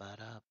ba ba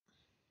da.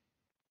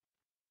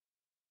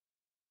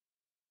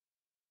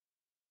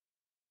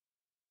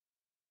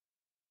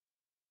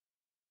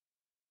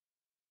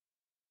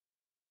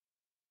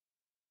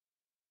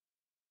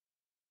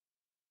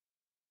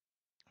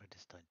 I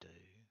just don't do.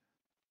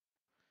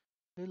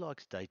 Who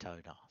likes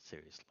Daytona?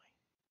 Seriously.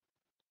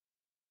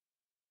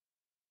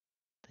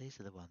 These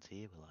are the ones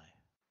here below.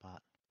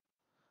 But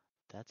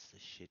that's the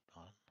shit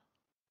one.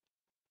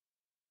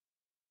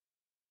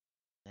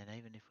 And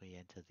even if we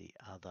enter the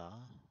other,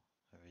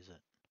 where is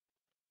it?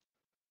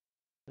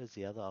 Where's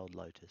the other old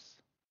Lotus?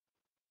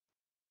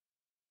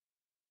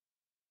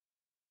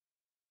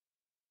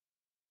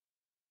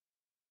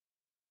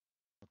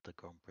 Not the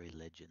Grand Prix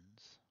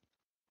Legends.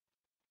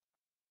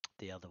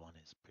 The other one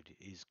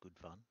is good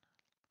fun.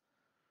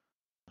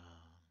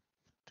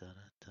 Da da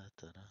da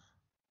da da.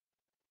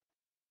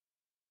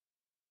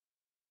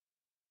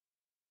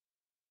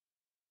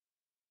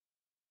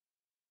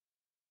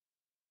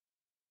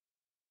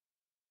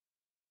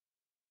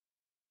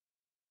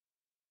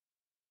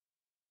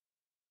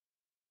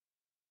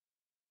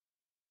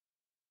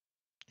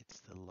 It's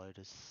the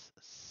Lotus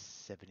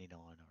 79,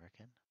 I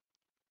reckon.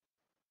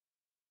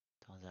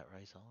 Time's that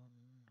race on,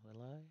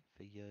 Willow,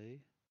 for you.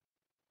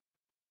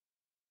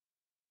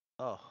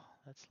 Oh,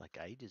 that's like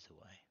ages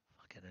away.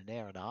 Fucking an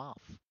hour and a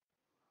half.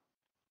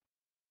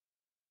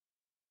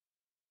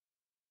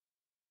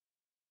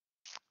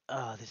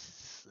 Oh, this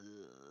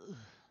is.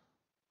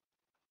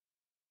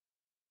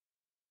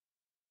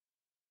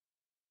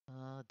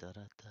 Da da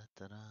da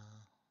da da.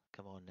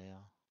 Come on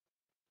now.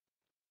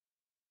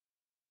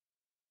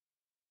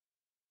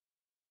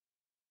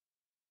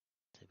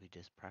 Did we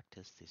just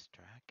practice this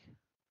track?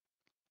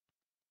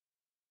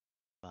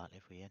 But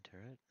if we enter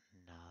it,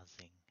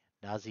 Nazing.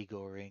 Nazi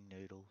goring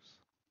noodles.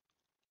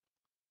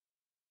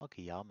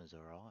 Okayama's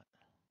alright.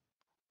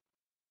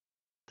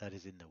 That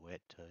is in the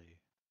wet too.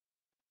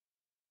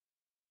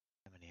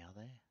 How many are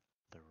there?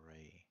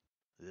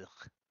 3.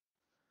 Ugh.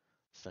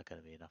 It's not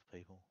going to be enough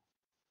people.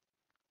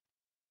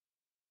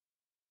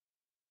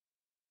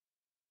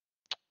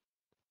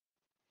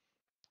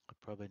 I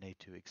probably need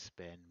to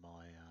expand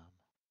my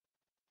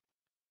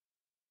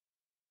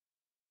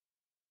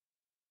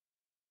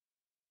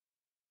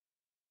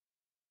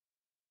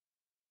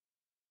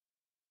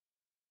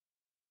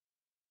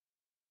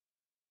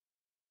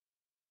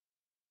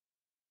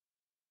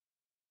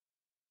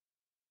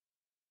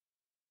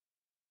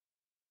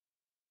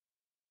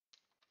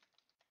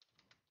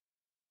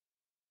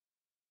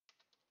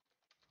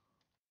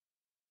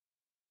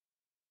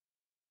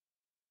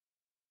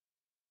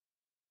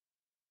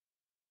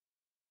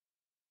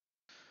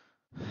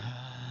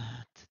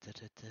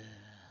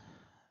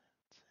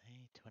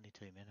See,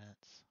 22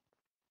 minutes.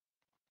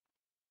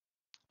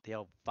 The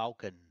old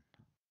Falcon.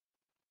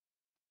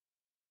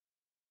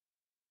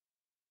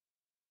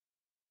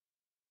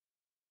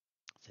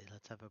 See,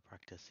 let's have a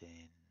practice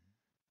in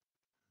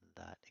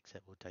that,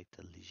 except we'll take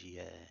the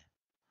Ligier,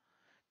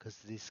 because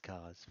this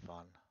car is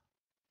fun.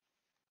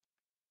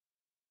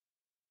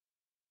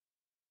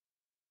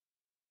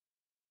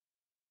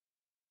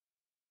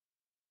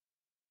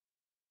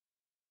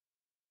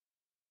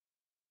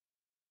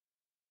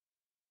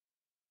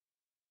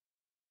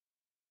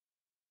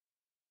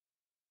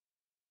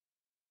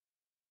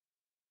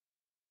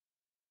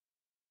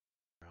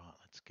 Right,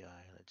 let's go.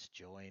 Let's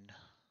join.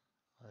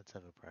 Let's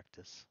have a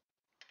practice.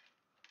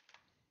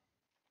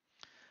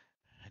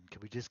 And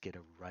can we just get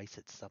a race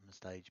at some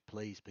stage,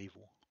 please,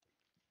 people?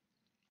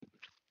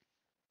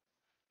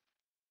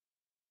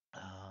 Uh,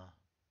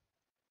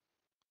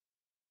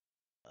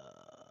 uh,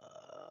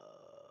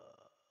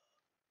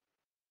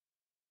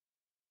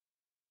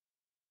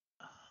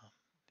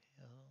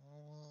 um,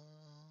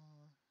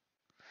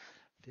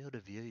 field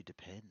of view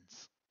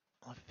depends.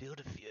 My field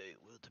of view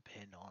will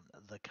depend on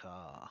the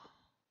car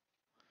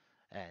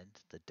and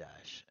the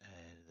dash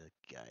and the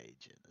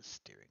gauge and the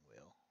steering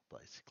wheel,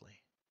 basically.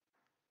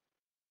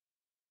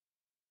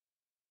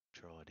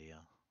 Try it here.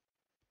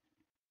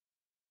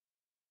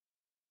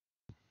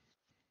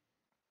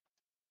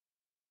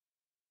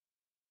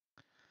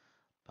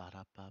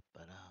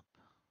 Ba-da-ba-ba-da.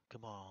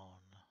 Come on.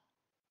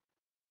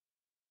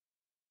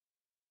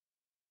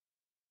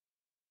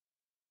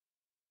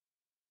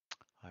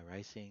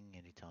 iRacing,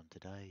 anytime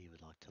today you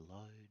would like to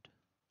load.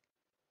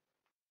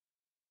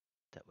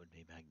 That would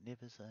be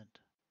magnificent.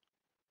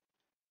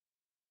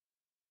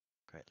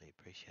 Greatly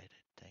appreciated.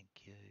 Thank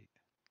you.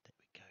 There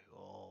we go.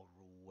 Oh,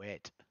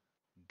 wet.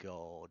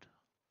 God.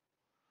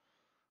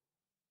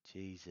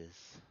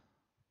 Jesus.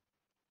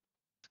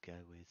 Let's go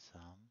with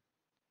some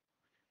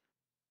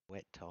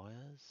wet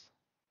tyres.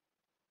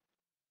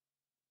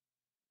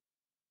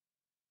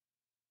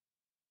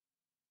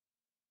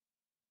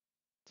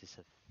 Is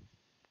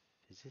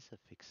this a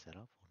fixed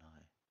setup or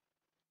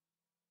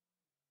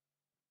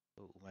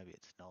no? Oh, maybe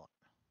it's not.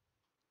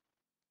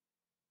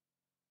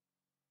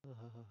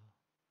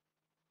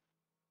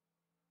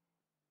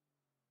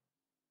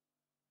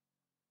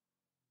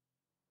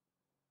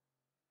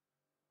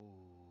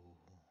 Ooh.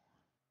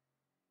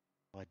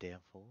 By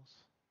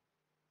downforce,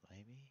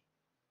 maybe.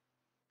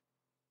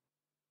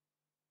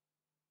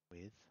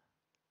 With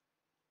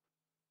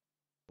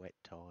wet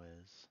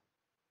tyres.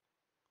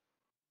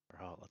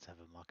 Right, let's have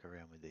a muck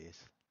around with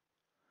this.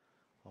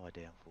 High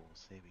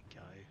downforce, there we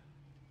go.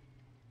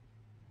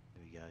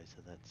 There we go,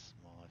 so that's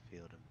my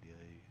field of view.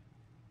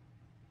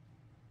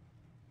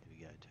 There we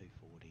go,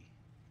 240.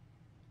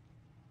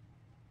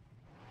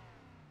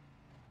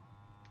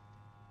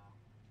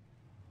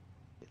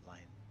 Pit lane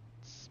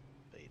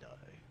speedo.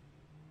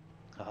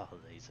 Oh,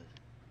 these are...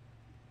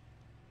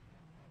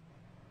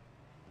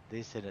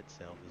 This in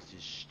itself is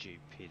just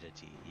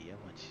stupidity here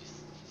once you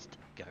just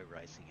go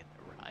racing in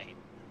the rain.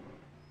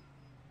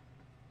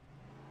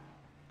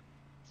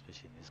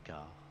 Especially in this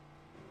car.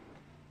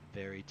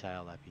 Very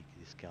tail happy,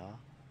 this car.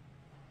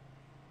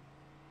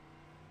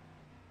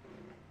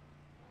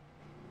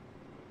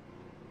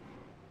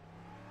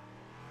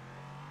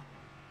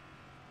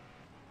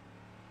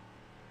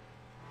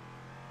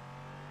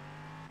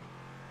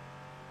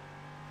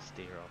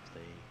 Steer off the...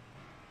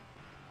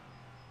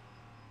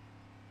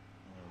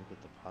 look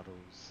at the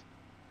puddles.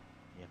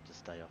 You have to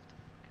stay off the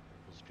fucking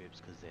ripple strips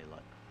because they're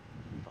like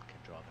fucking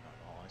driving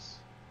on ice.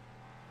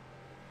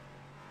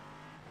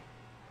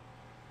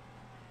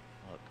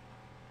 Look.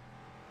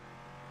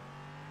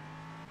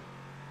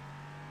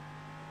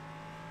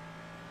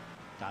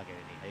 Can't get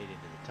any heat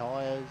into the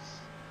tyres.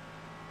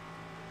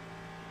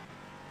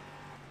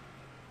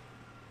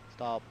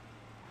 Stop.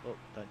 Oh,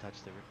 don't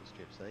touch the ripple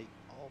strips, see?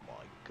 Oh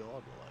my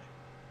god, like.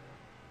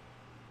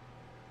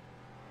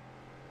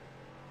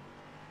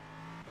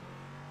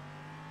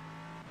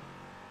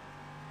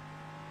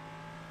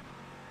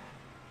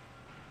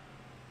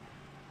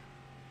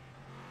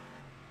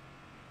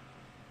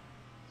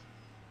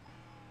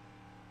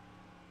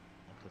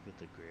 Look at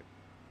the grip.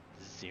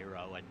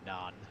 0 and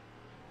none.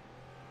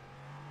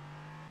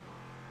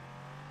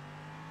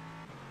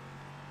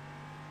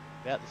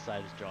 About the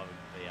same as driving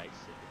a V8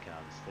 supercar,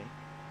 this thing.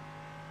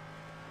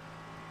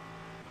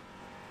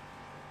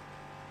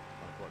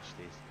 Like, watch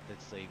this.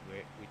 Let's see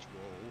which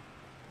wall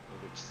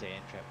or which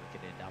sand trap we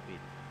can end up in.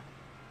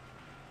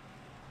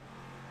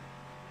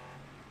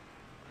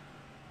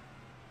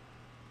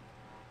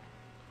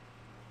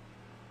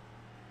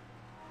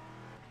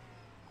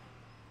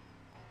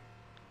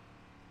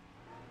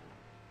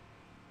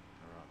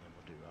 Alright, then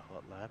we'll do a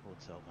hot lap.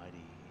 What's up,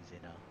 matey? He's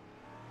in a...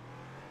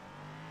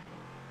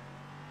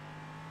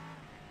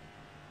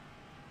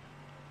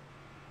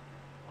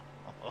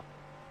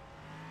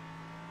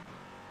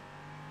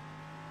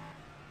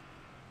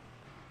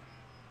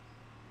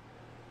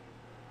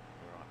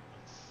 Alright,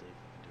 let's see if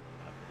we can do a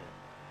lap with it.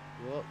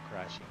 Whoa,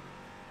 crashing.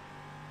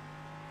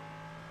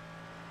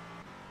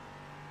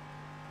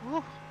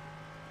 Woo.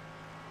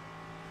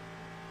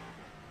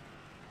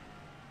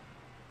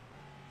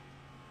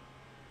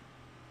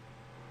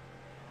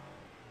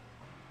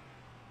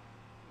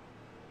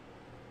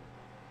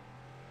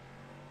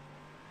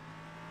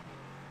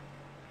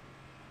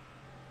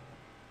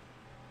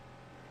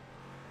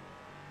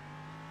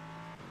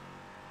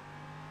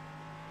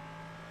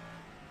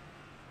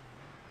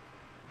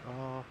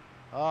 Oh,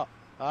 oh,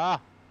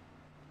 ah,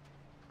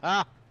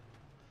 ah!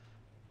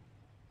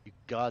 You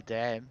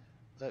goddamn!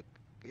 Look,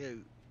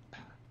 you.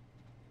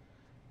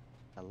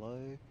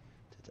 Hello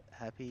to the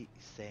happy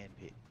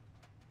sandpit.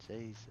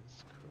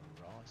 Jesus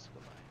Christ,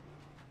 alive!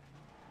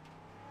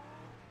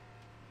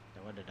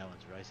 No wonder no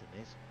one's racing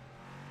this,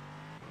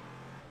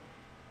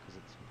 because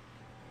it's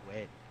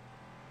wet.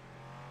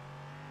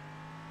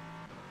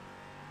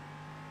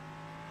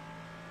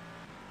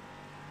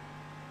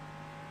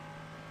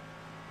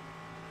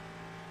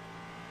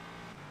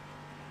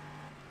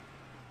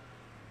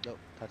 Look,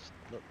 touch.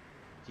 Look,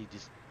 you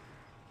just.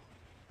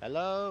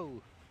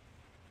 Hello.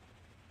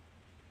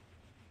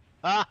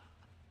 Ah!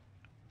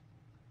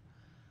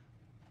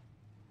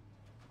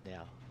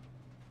 Now,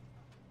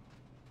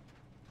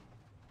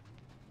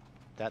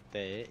 that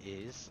there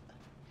is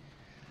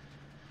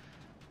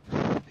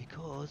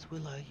because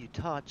Willow, you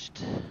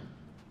touched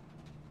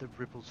the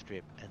ripple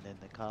strip, and then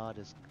the car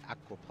just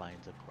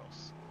aquaplanes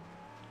across.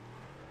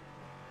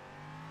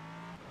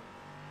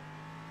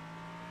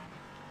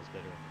 I was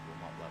better on the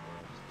warm-up lap where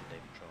I just didn't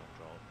even try and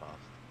drive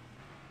past.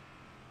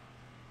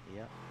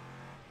 Yeah,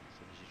 as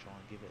soon as you try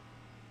and give it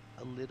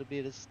a little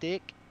bit of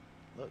stick,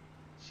 look,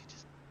 she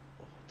just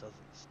doesn't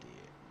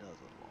steer,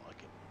 doesn't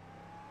like it.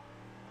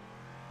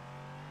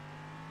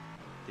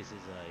 This is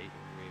a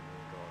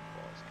rear-wheel drive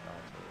bias car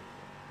too,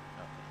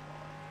 not the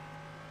fire.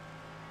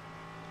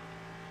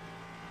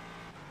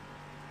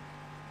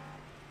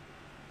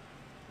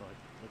 Right,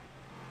 look.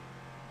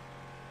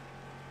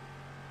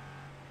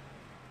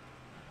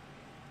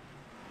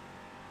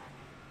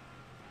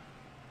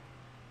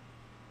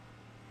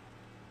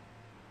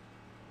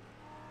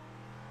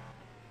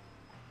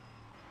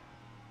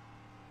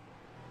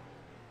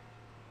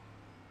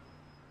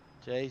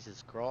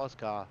 Jesus Christ,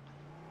 car.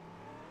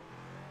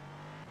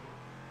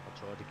 I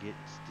tried to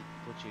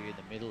put you in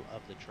the middle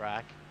of the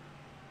track,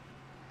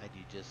 and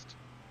you just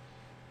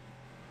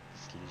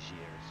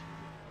slizier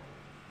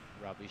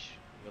as rubbish.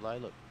 Willow,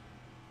 look.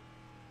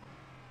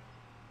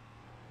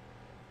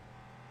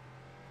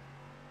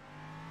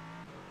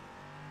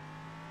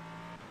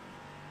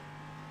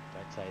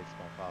 Don't say it's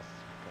my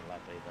fastest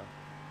lap either.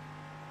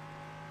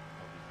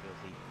 I'll be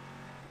filthy.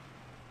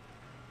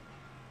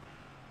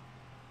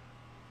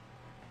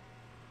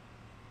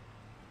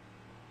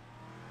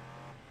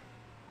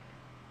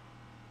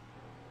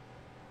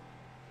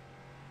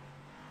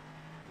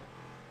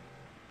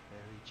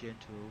 Very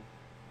gentle.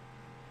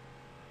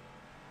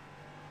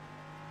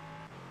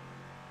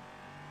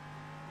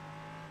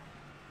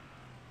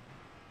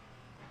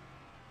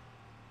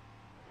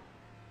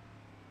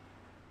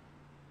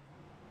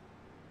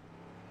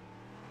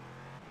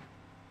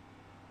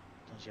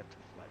 Sometimes you have to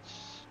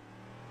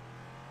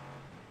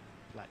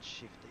flat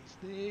shift these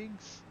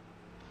things.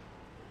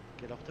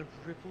 Get off the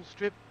ripple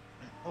strip.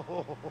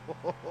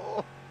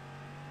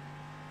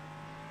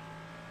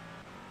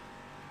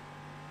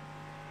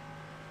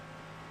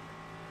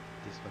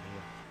 This one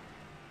here.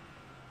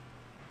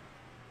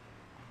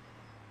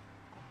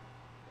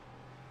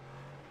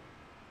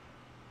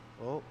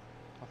 Oh,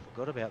 I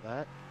forgot about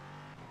that.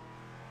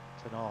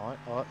 Tonight,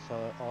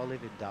 so I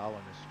live in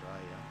Darwin, Australia.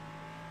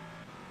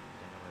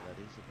 I don't know where that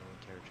is, in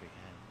Northern Territory,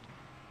 and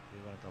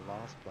we're one of the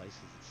last places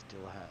that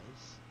still has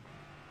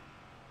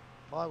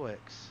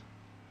fireworks.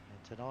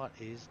 And tonight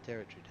is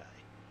Territory Day.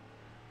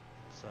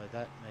 And so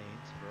that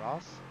means for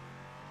us,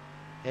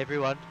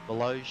 everyone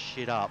blows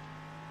shit up,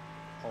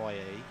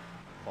 i.e.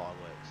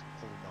 fireworks,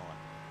 all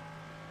night.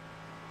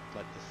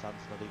 Like the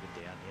sun's not even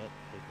down yet,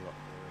 people are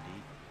already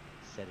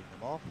setting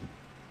them off.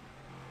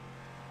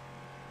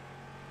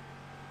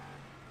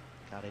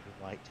 Can't even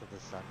wait till the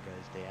sun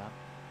goes down.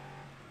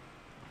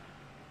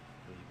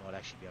 Well, you might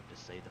actually be able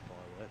to see the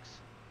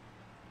fireworks.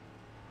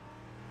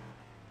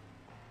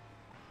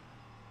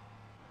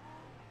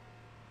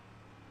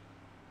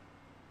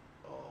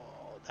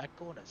 Oh, that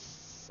corner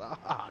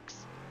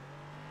sucks.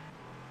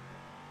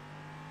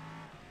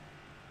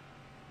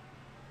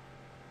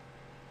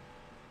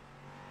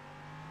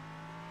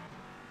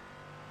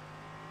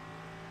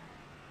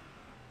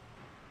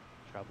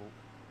 Trouble.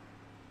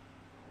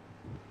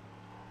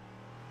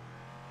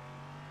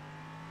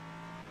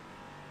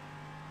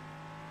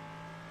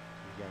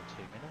 You go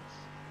 2 minutes.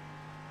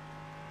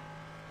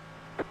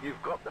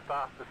 You've got the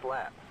fastest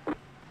lap. 4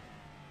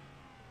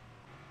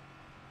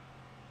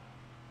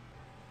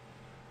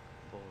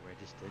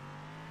 registered.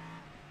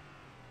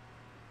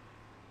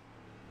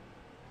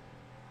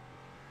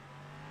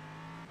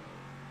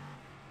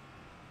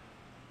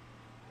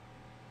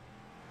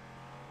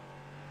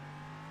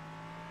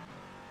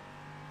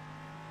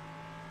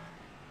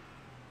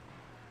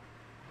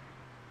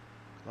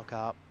 Lock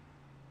up.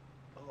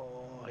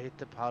 Oh, hit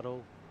the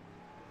puddle.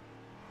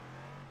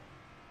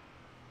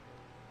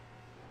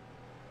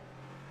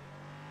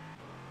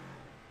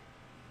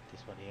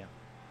 This one here.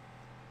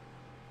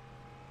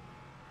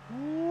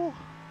 Ooh.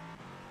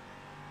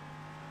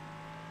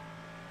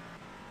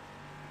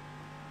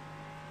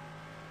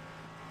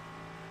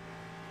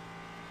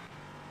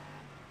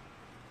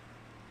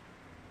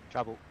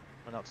 Trouble.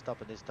 We're not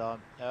stopping this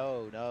time.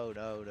 No, no,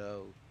 no,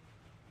 no.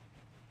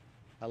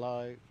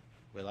 Hello.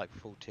 We're like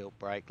full tilt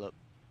brake, look.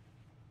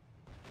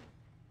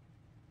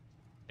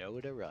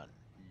 Nowhere to run,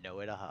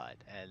 nowhere to hide,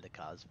 and the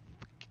car's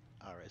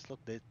RS. Look,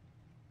 there's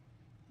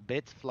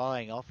bits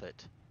flying off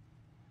it.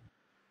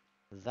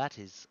 That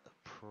is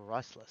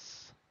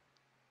priceless.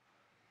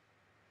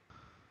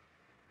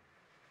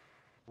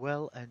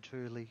 Well and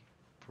truly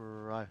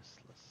priceless.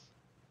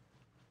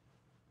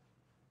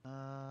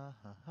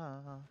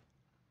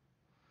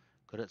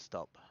 Could it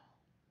stop?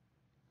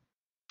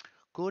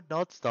 Could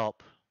not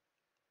stop.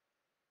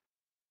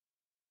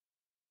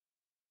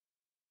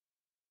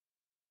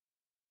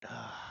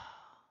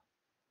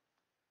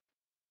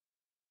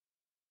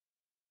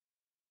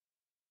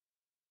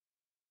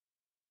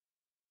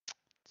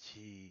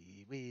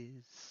 Gee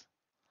whiz.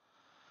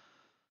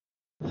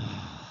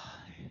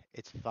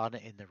 It's fun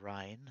in the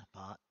rain,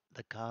 but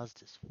the car's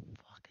just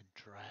fucking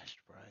trashed,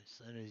 bro. As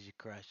soon as you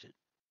crash it.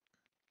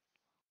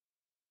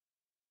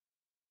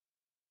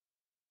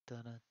 Da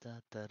da da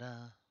da da.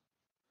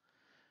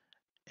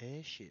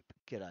 Airship.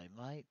 G'day,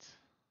 mate.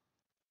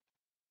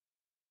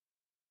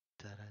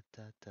 Da da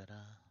da da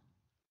da.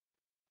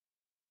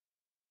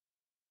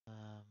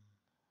 Um,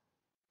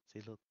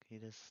 see, look, he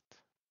just.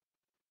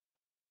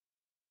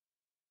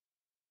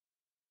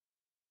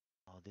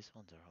 Oh, this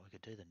one's alright. We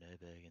could do the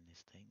Nürburgring in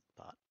this thing,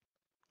 but.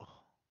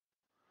 Oh,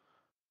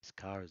 this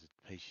car is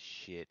a piece of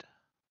shit.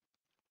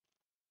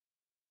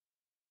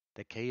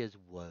 The Kia's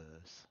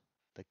worse.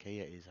 The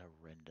Kia is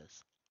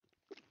horrendous.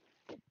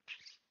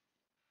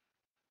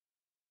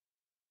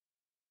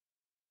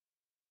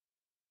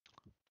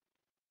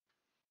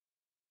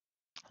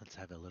 Let's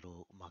have a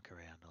little muck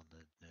around on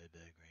the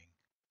Nürburgring.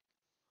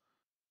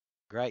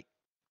 Great,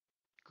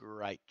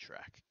 great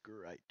track.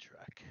 Great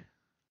track.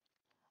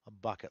 A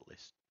bucket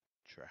list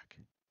track.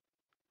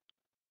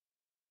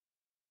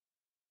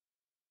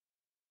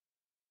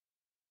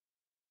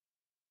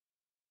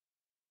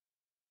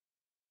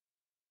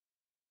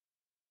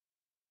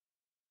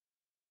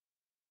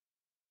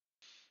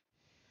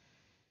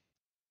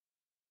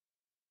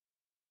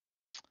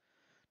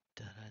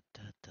 Da da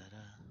da da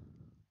da.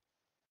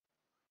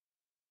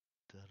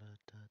 Da da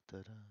da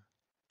da da.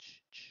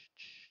 Ch ch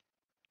ch.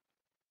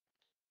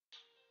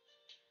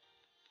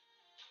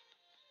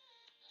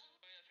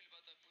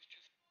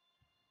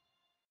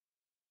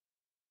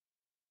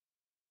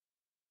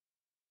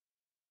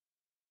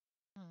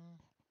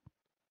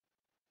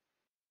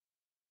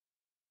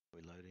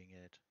 We're loading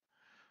it.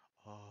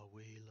 Are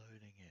we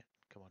loading it?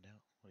 Come on now.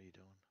 What are you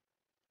doing?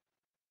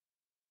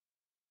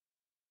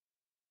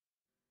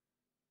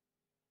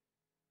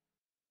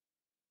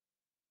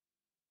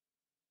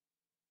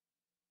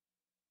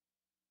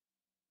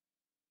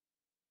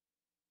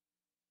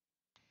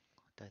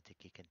 Don't think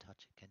you can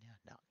touch it, can you?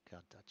 No,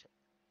 can't touch it.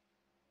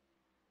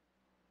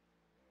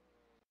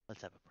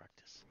 Let's have a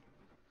practice.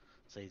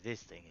 See,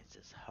 this thing is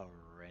just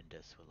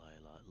horrendous, Willow.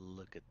 Like,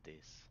 look at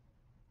this.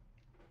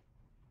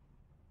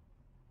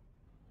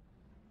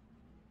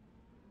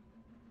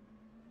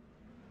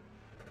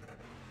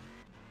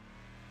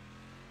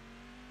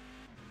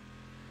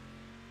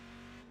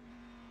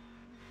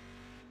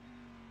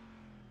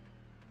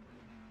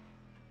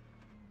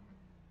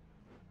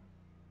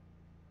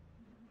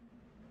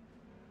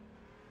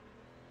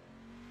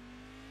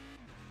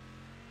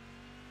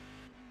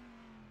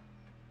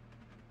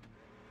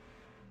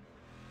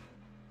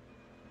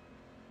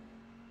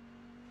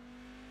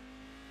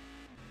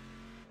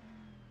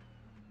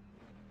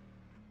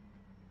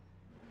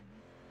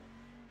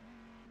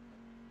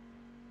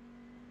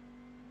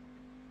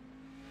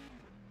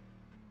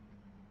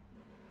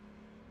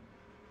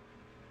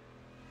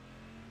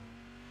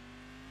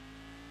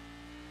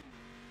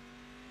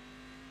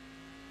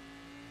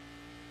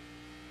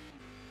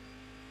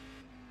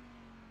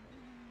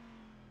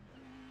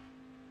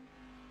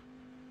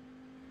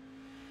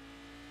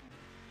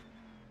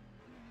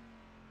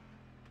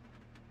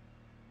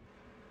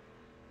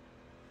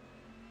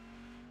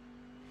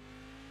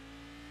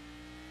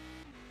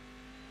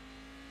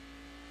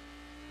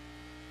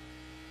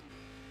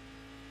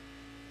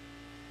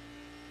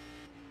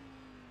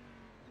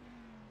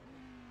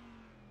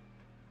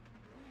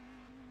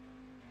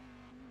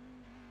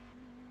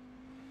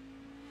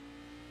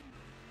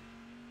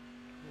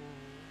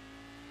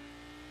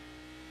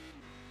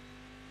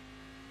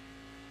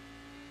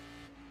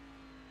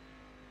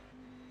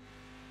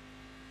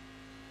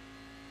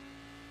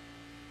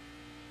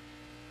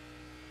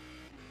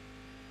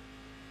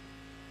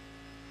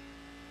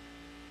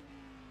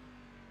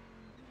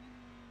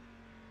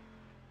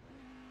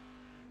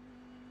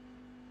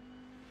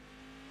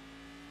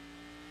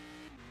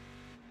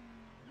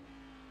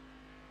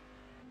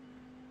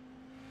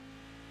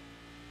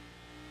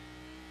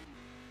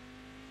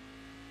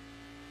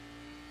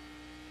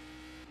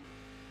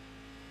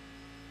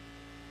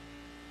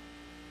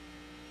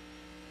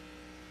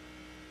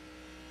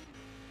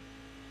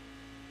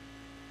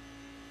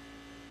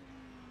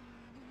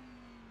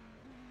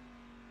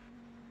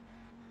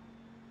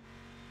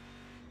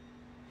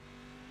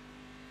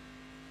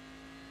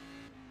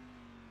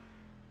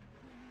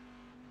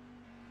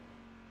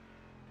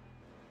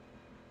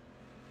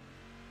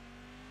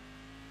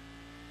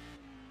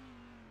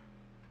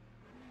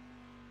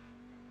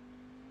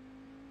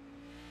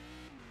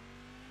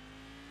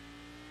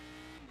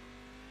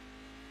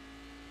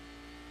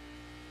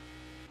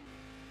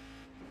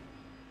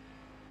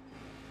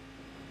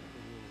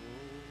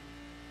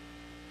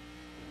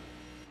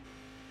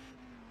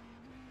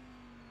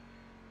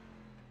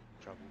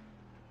 trouble.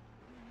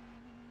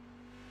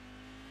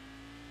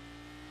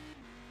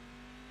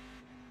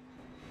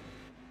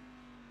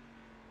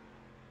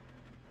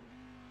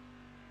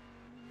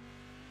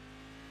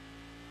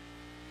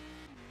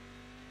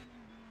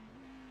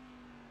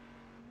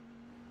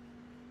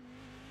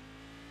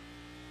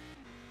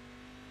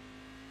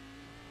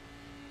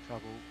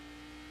 Trouble.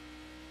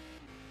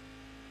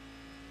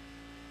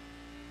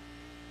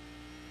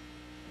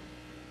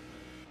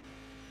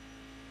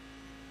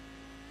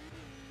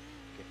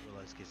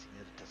 Willow's guessing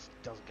that it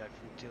doesn't go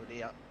full tilt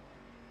here.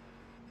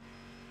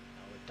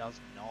 No, it does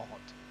not.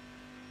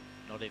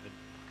 Not even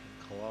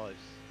fucking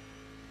close.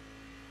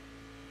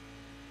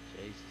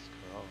 Jesus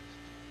Christ.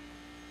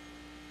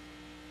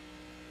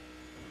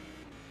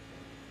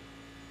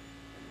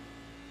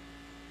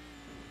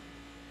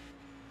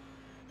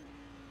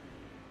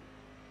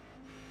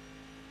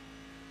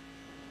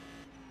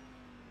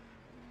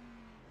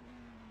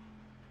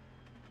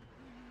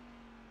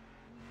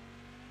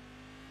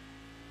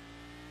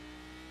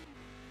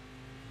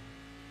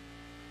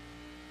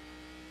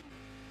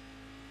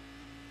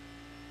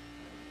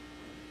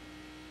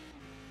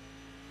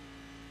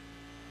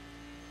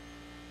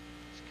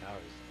 This car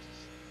is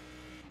just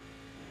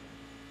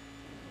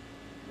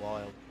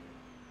wild.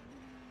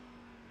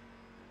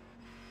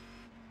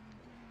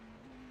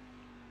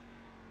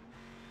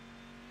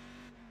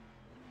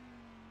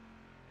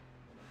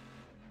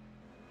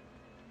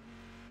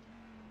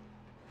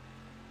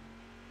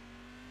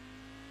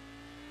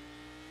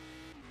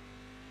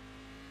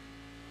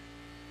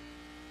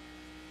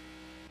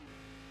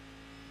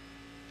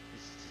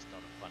 This is just not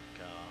a fun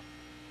car.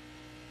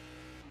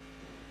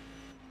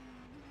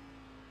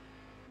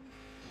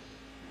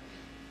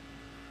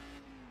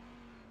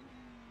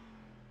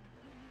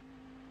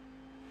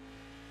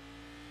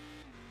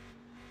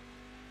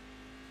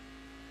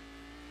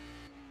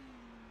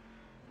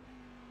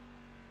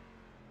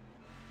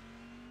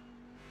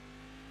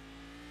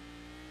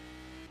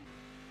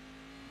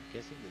 I'm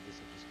guessing that this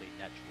will just be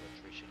natural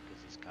attrition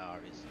because this car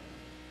is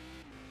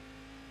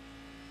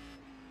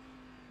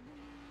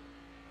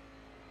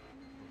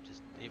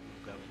it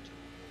will go into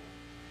a wall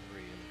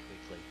really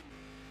quickly.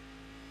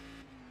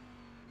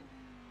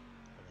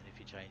 And then if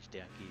you change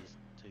down gears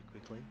too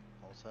quickly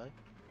also,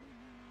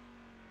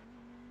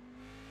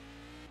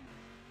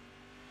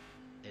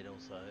 it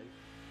also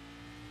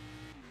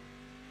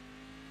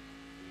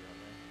you got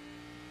there.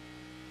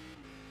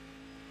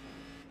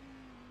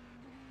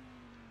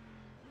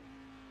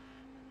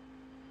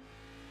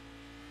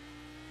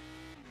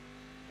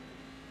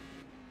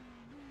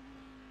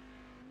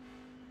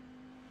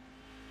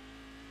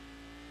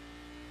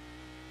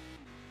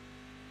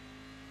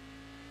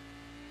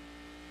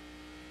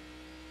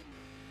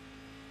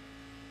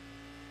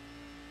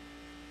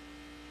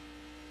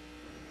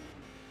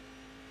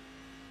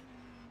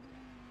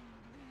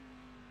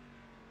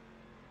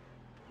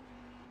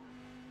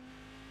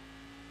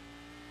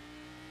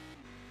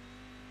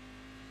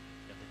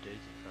 And the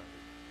dude's in front of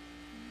it.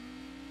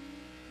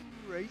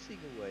 Racing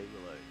away,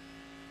 Willow.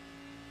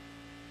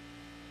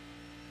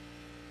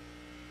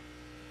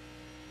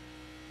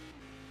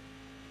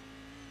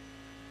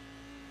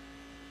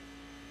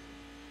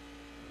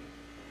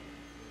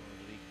 Oh,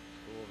 the big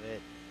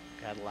Corvette,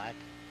 Cadillac.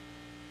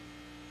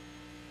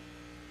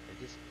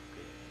 They're just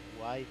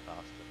getting way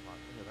faster.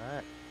 Like, look at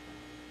that.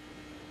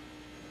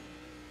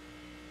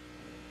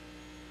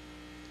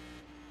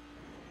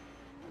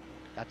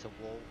 That's a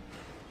wall.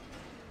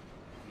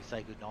 You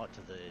say goodnight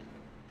to the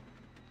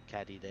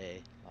caddy there.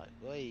 Like,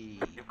 oi.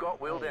 You've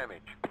got wheel Hey.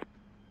 damage.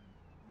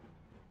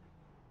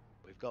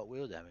 We've got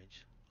wheel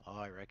damage.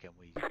 I reckon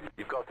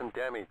You've got some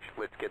damage.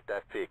 Let's get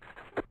that fixed.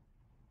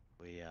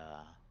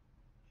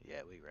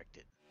 yeah, we wrecked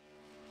it.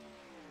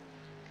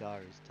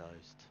 Car is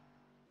toast.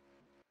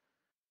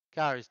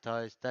 Car is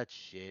toast. That's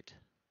shit.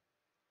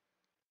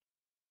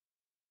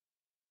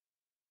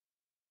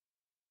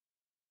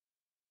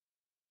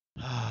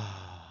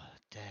 Ah,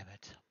 damn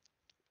it.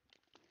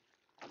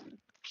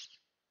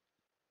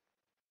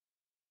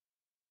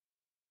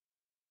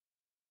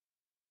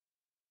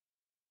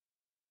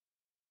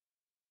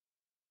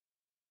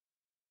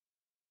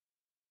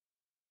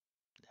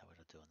 No, we're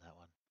not doing that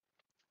one.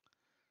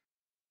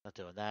 Not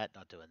doing that,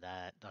 not doing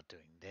that, not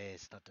doing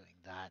this, not doing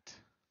that.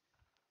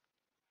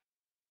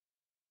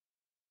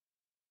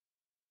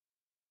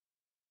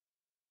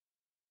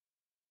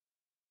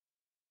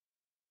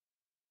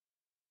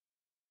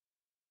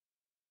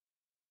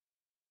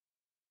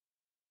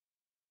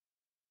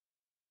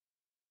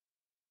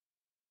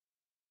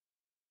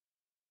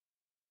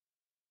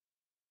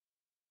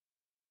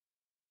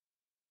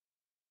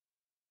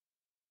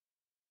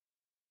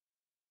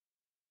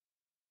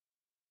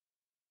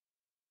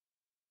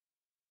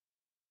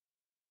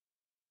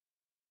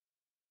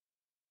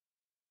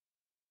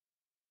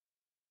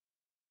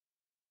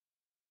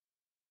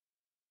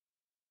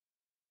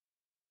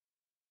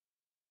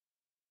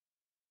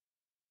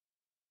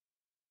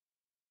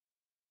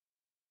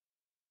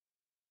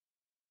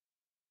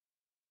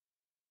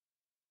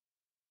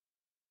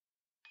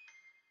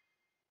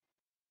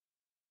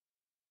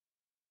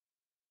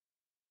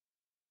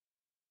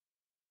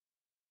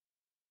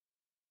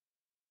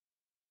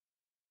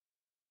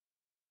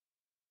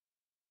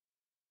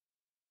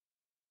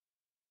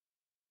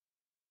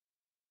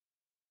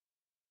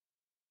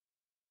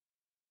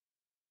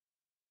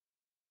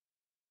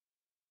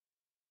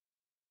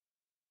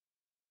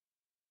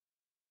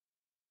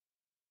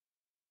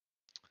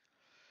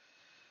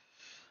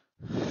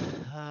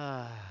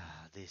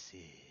 This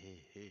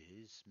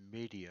is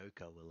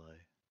mediocre, Willow.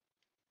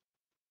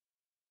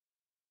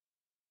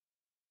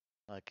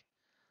 Like,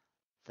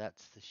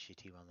 that's the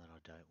shitty one that I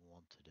don't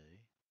want to do.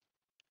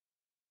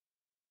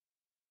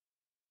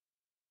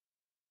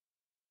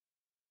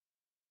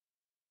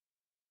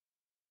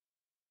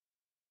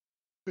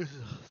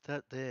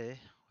 That there,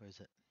 where is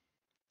it?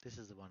 This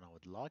is the one I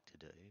would like to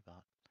do,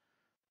 but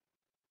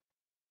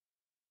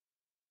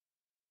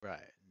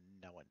right,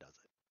 no one does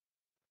it.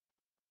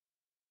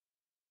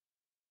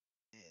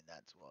 And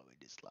that's why we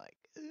just like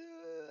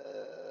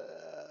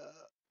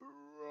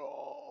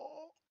raw.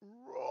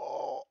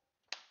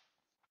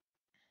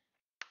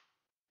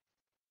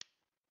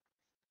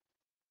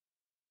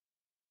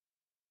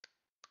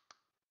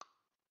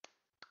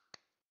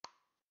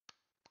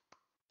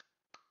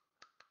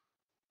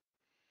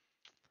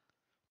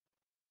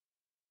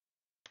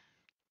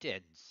 10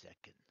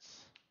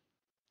 seconds.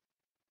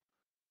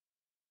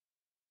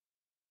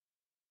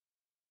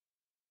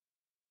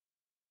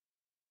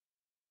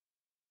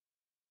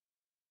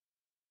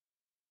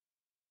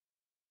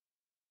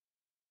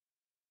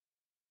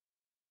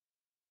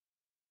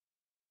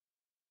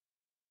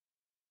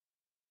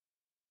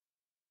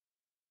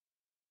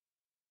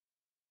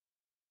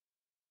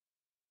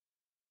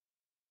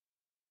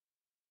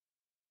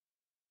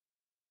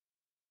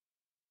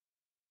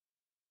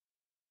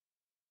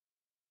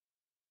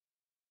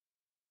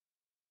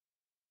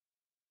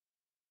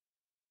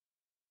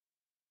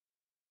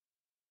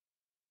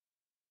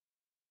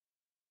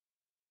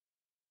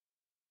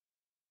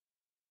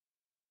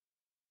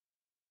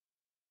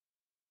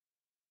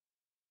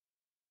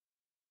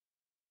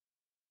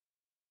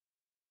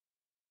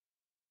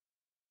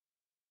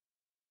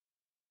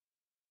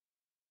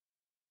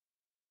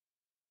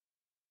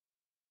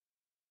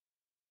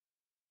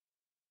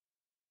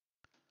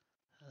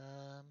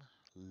 Um,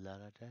 la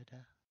da da da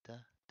da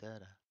da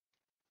da.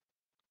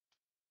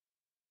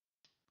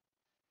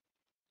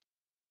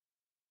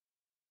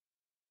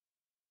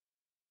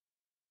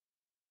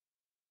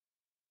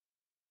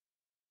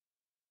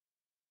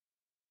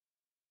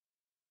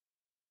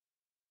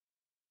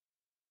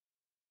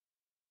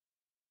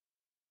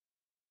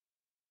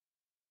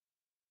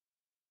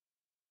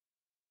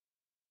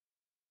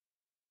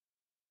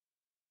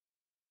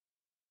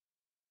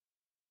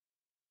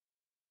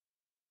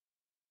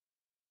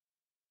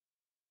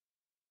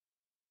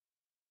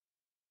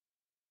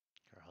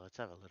 Alright, let's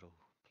have a little.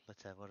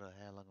 Let's have what?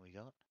 How long we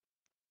got?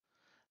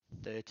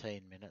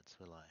 13 minutes,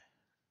 Willow.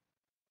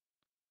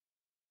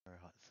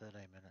 Alright,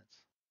 13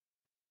 minutes.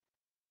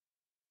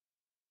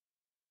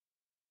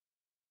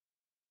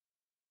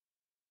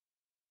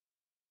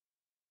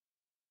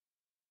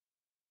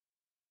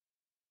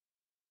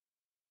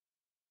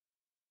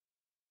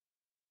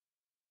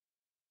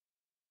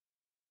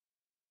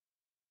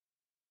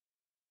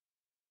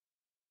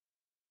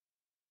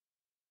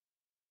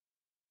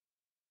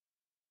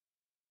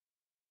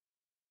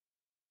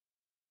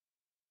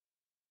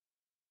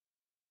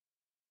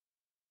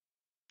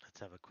 Let's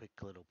have a quick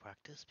little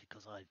practice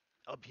because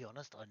I'll be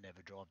honest, I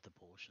never drive the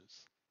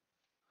Porsches.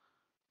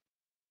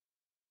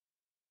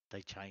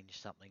 They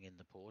changed something in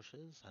the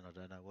Porsches, and I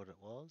don't know what it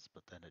was,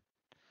 but then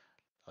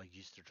I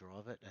used to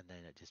drive it, and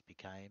then it just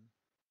became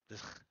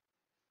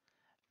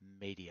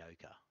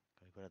mediocre.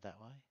 Can we put it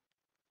that way?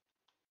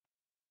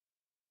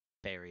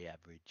 Very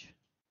average.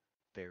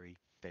 Very,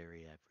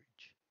 very average.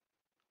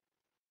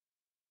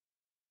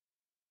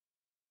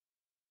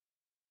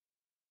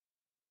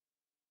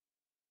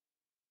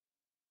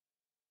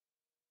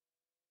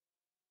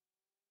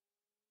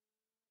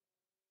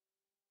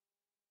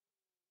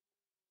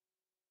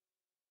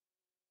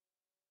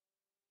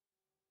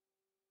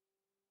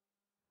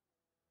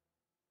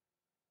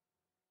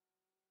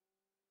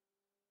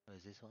 What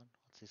is this one?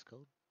 What's this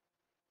called?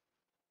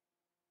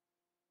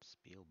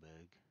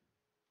 Spielberg.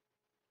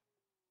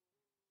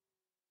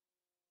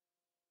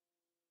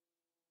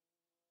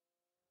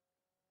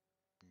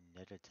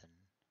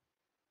 Netterton.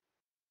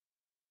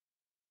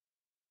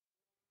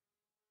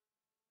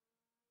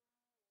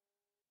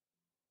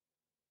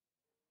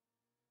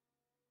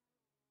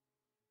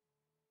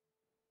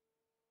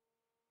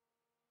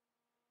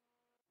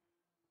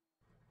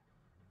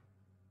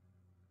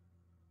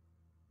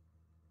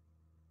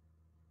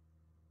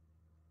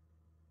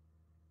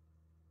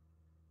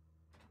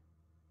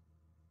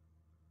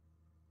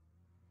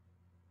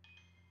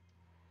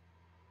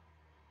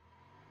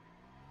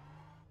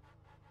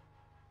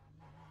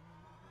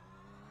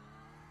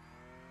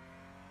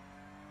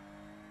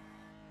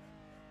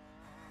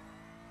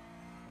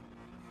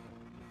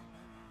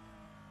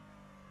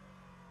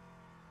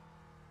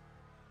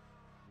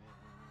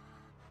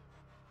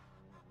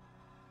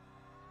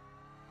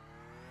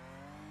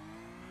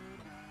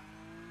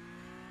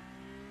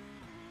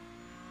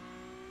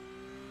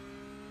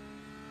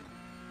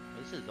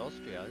 This is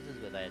Austria. This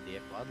is where they had the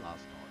F1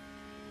 last night.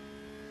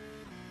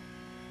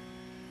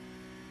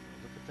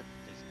 Look at the.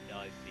 There's no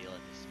feel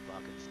in this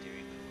fucking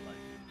steering wheel. Like.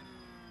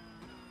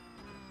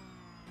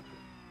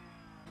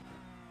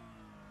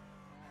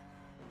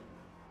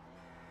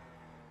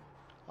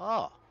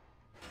 Oh!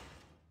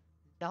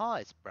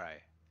 nice, bro.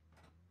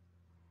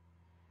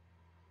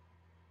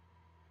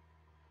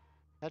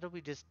 How do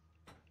we just...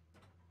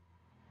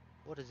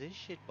 What is this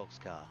shitbox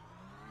car?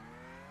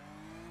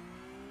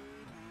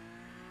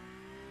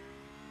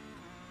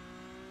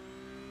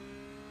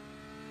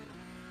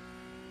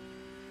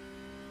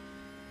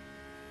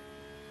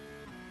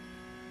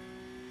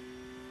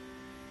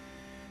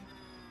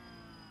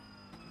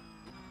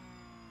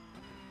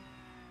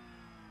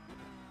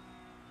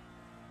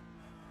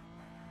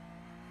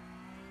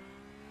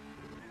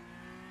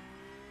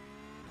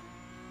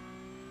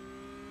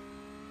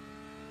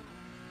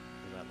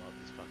 They don't like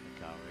this fucking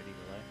car already,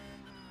 will they?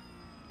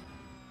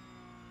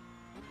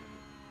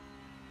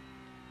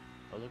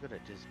 Oh, look at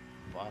it, just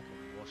fucking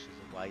washes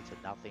away to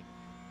nothing.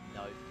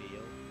 No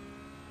feel.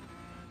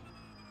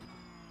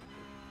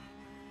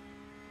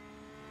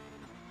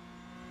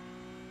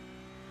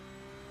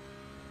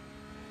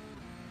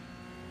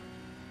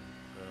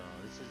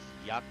 Oh, this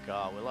is yuck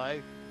car, Willow.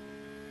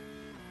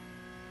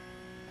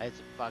 There's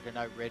fucking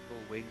no Red Bull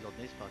wings on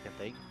this fucking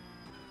thing.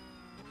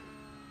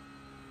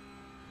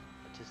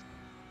 It just,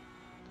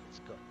 it's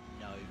got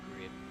no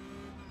grip.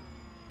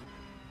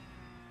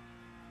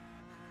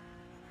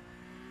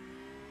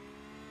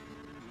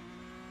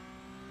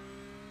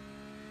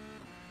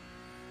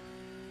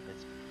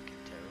 It's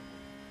fucking terrible.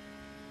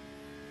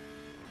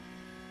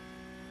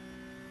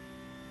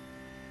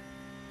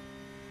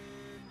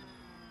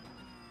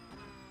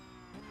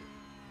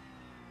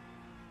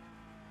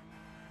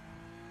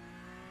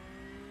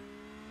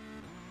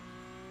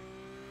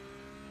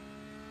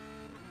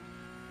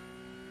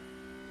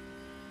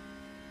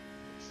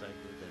 It's so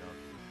good that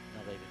I've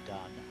not even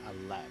done a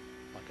lap,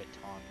 like a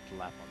timed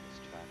lap on this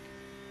track.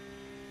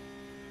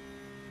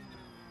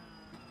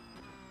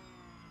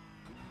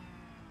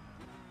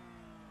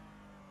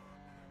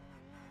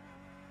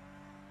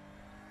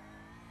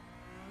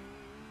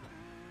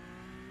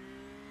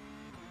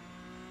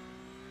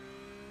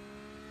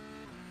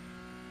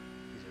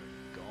 These are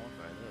gone,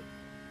 bro, look.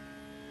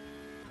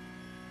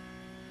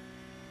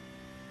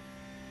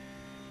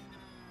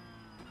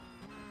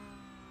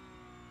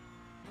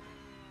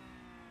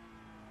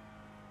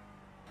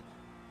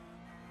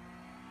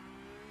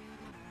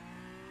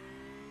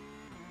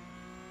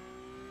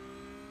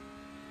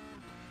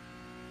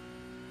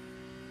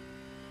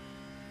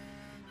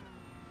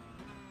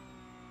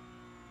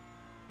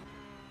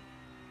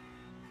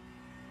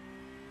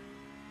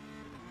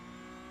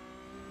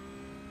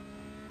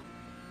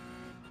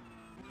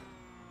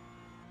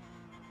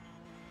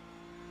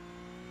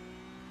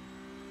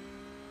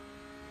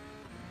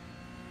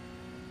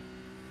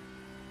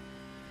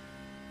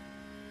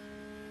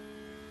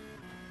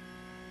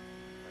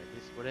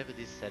 Whatever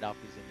this setup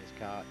is in this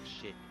car, is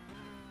shit.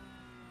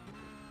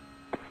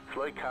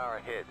 Slow car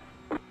ahead.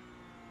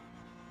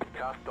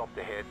 Car stopped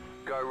ahead.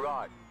 Go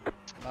right.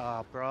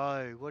 Oh,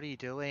 bro, what are you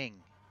doing?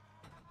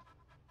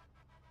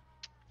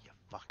 You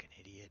fucking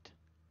idiot.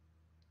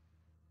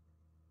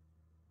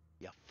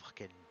 You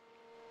fucking...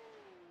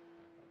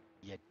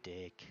 You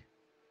dick.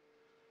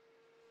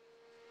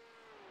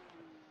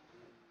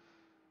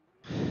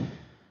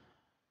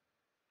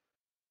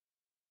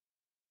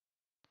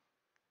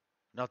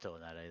 Not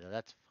doing that either.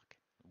 That's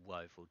fucking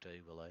woeful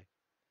too, Willow.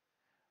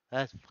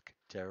 That's fucking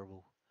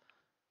terrible.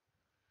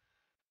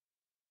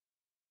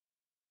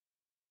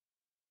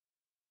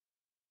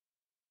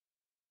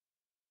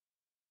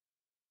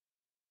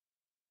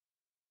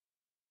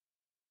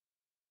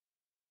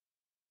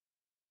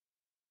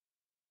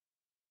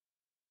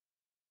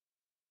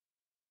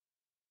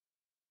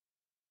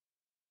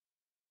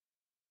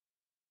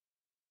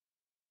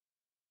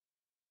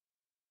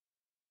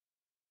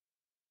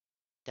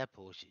 That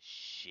Porsche is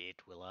shit,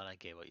 Willow. I don't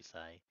care what you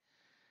say.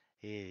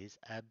 It is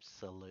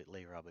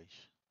absolutely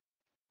rubbish.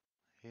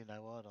 You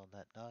know what, on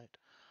that note,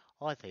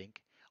 I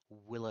think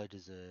Willow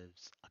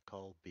deserves a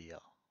cold beer.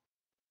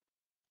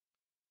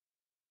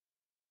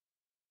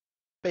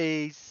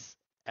 Peace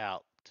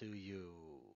out to you.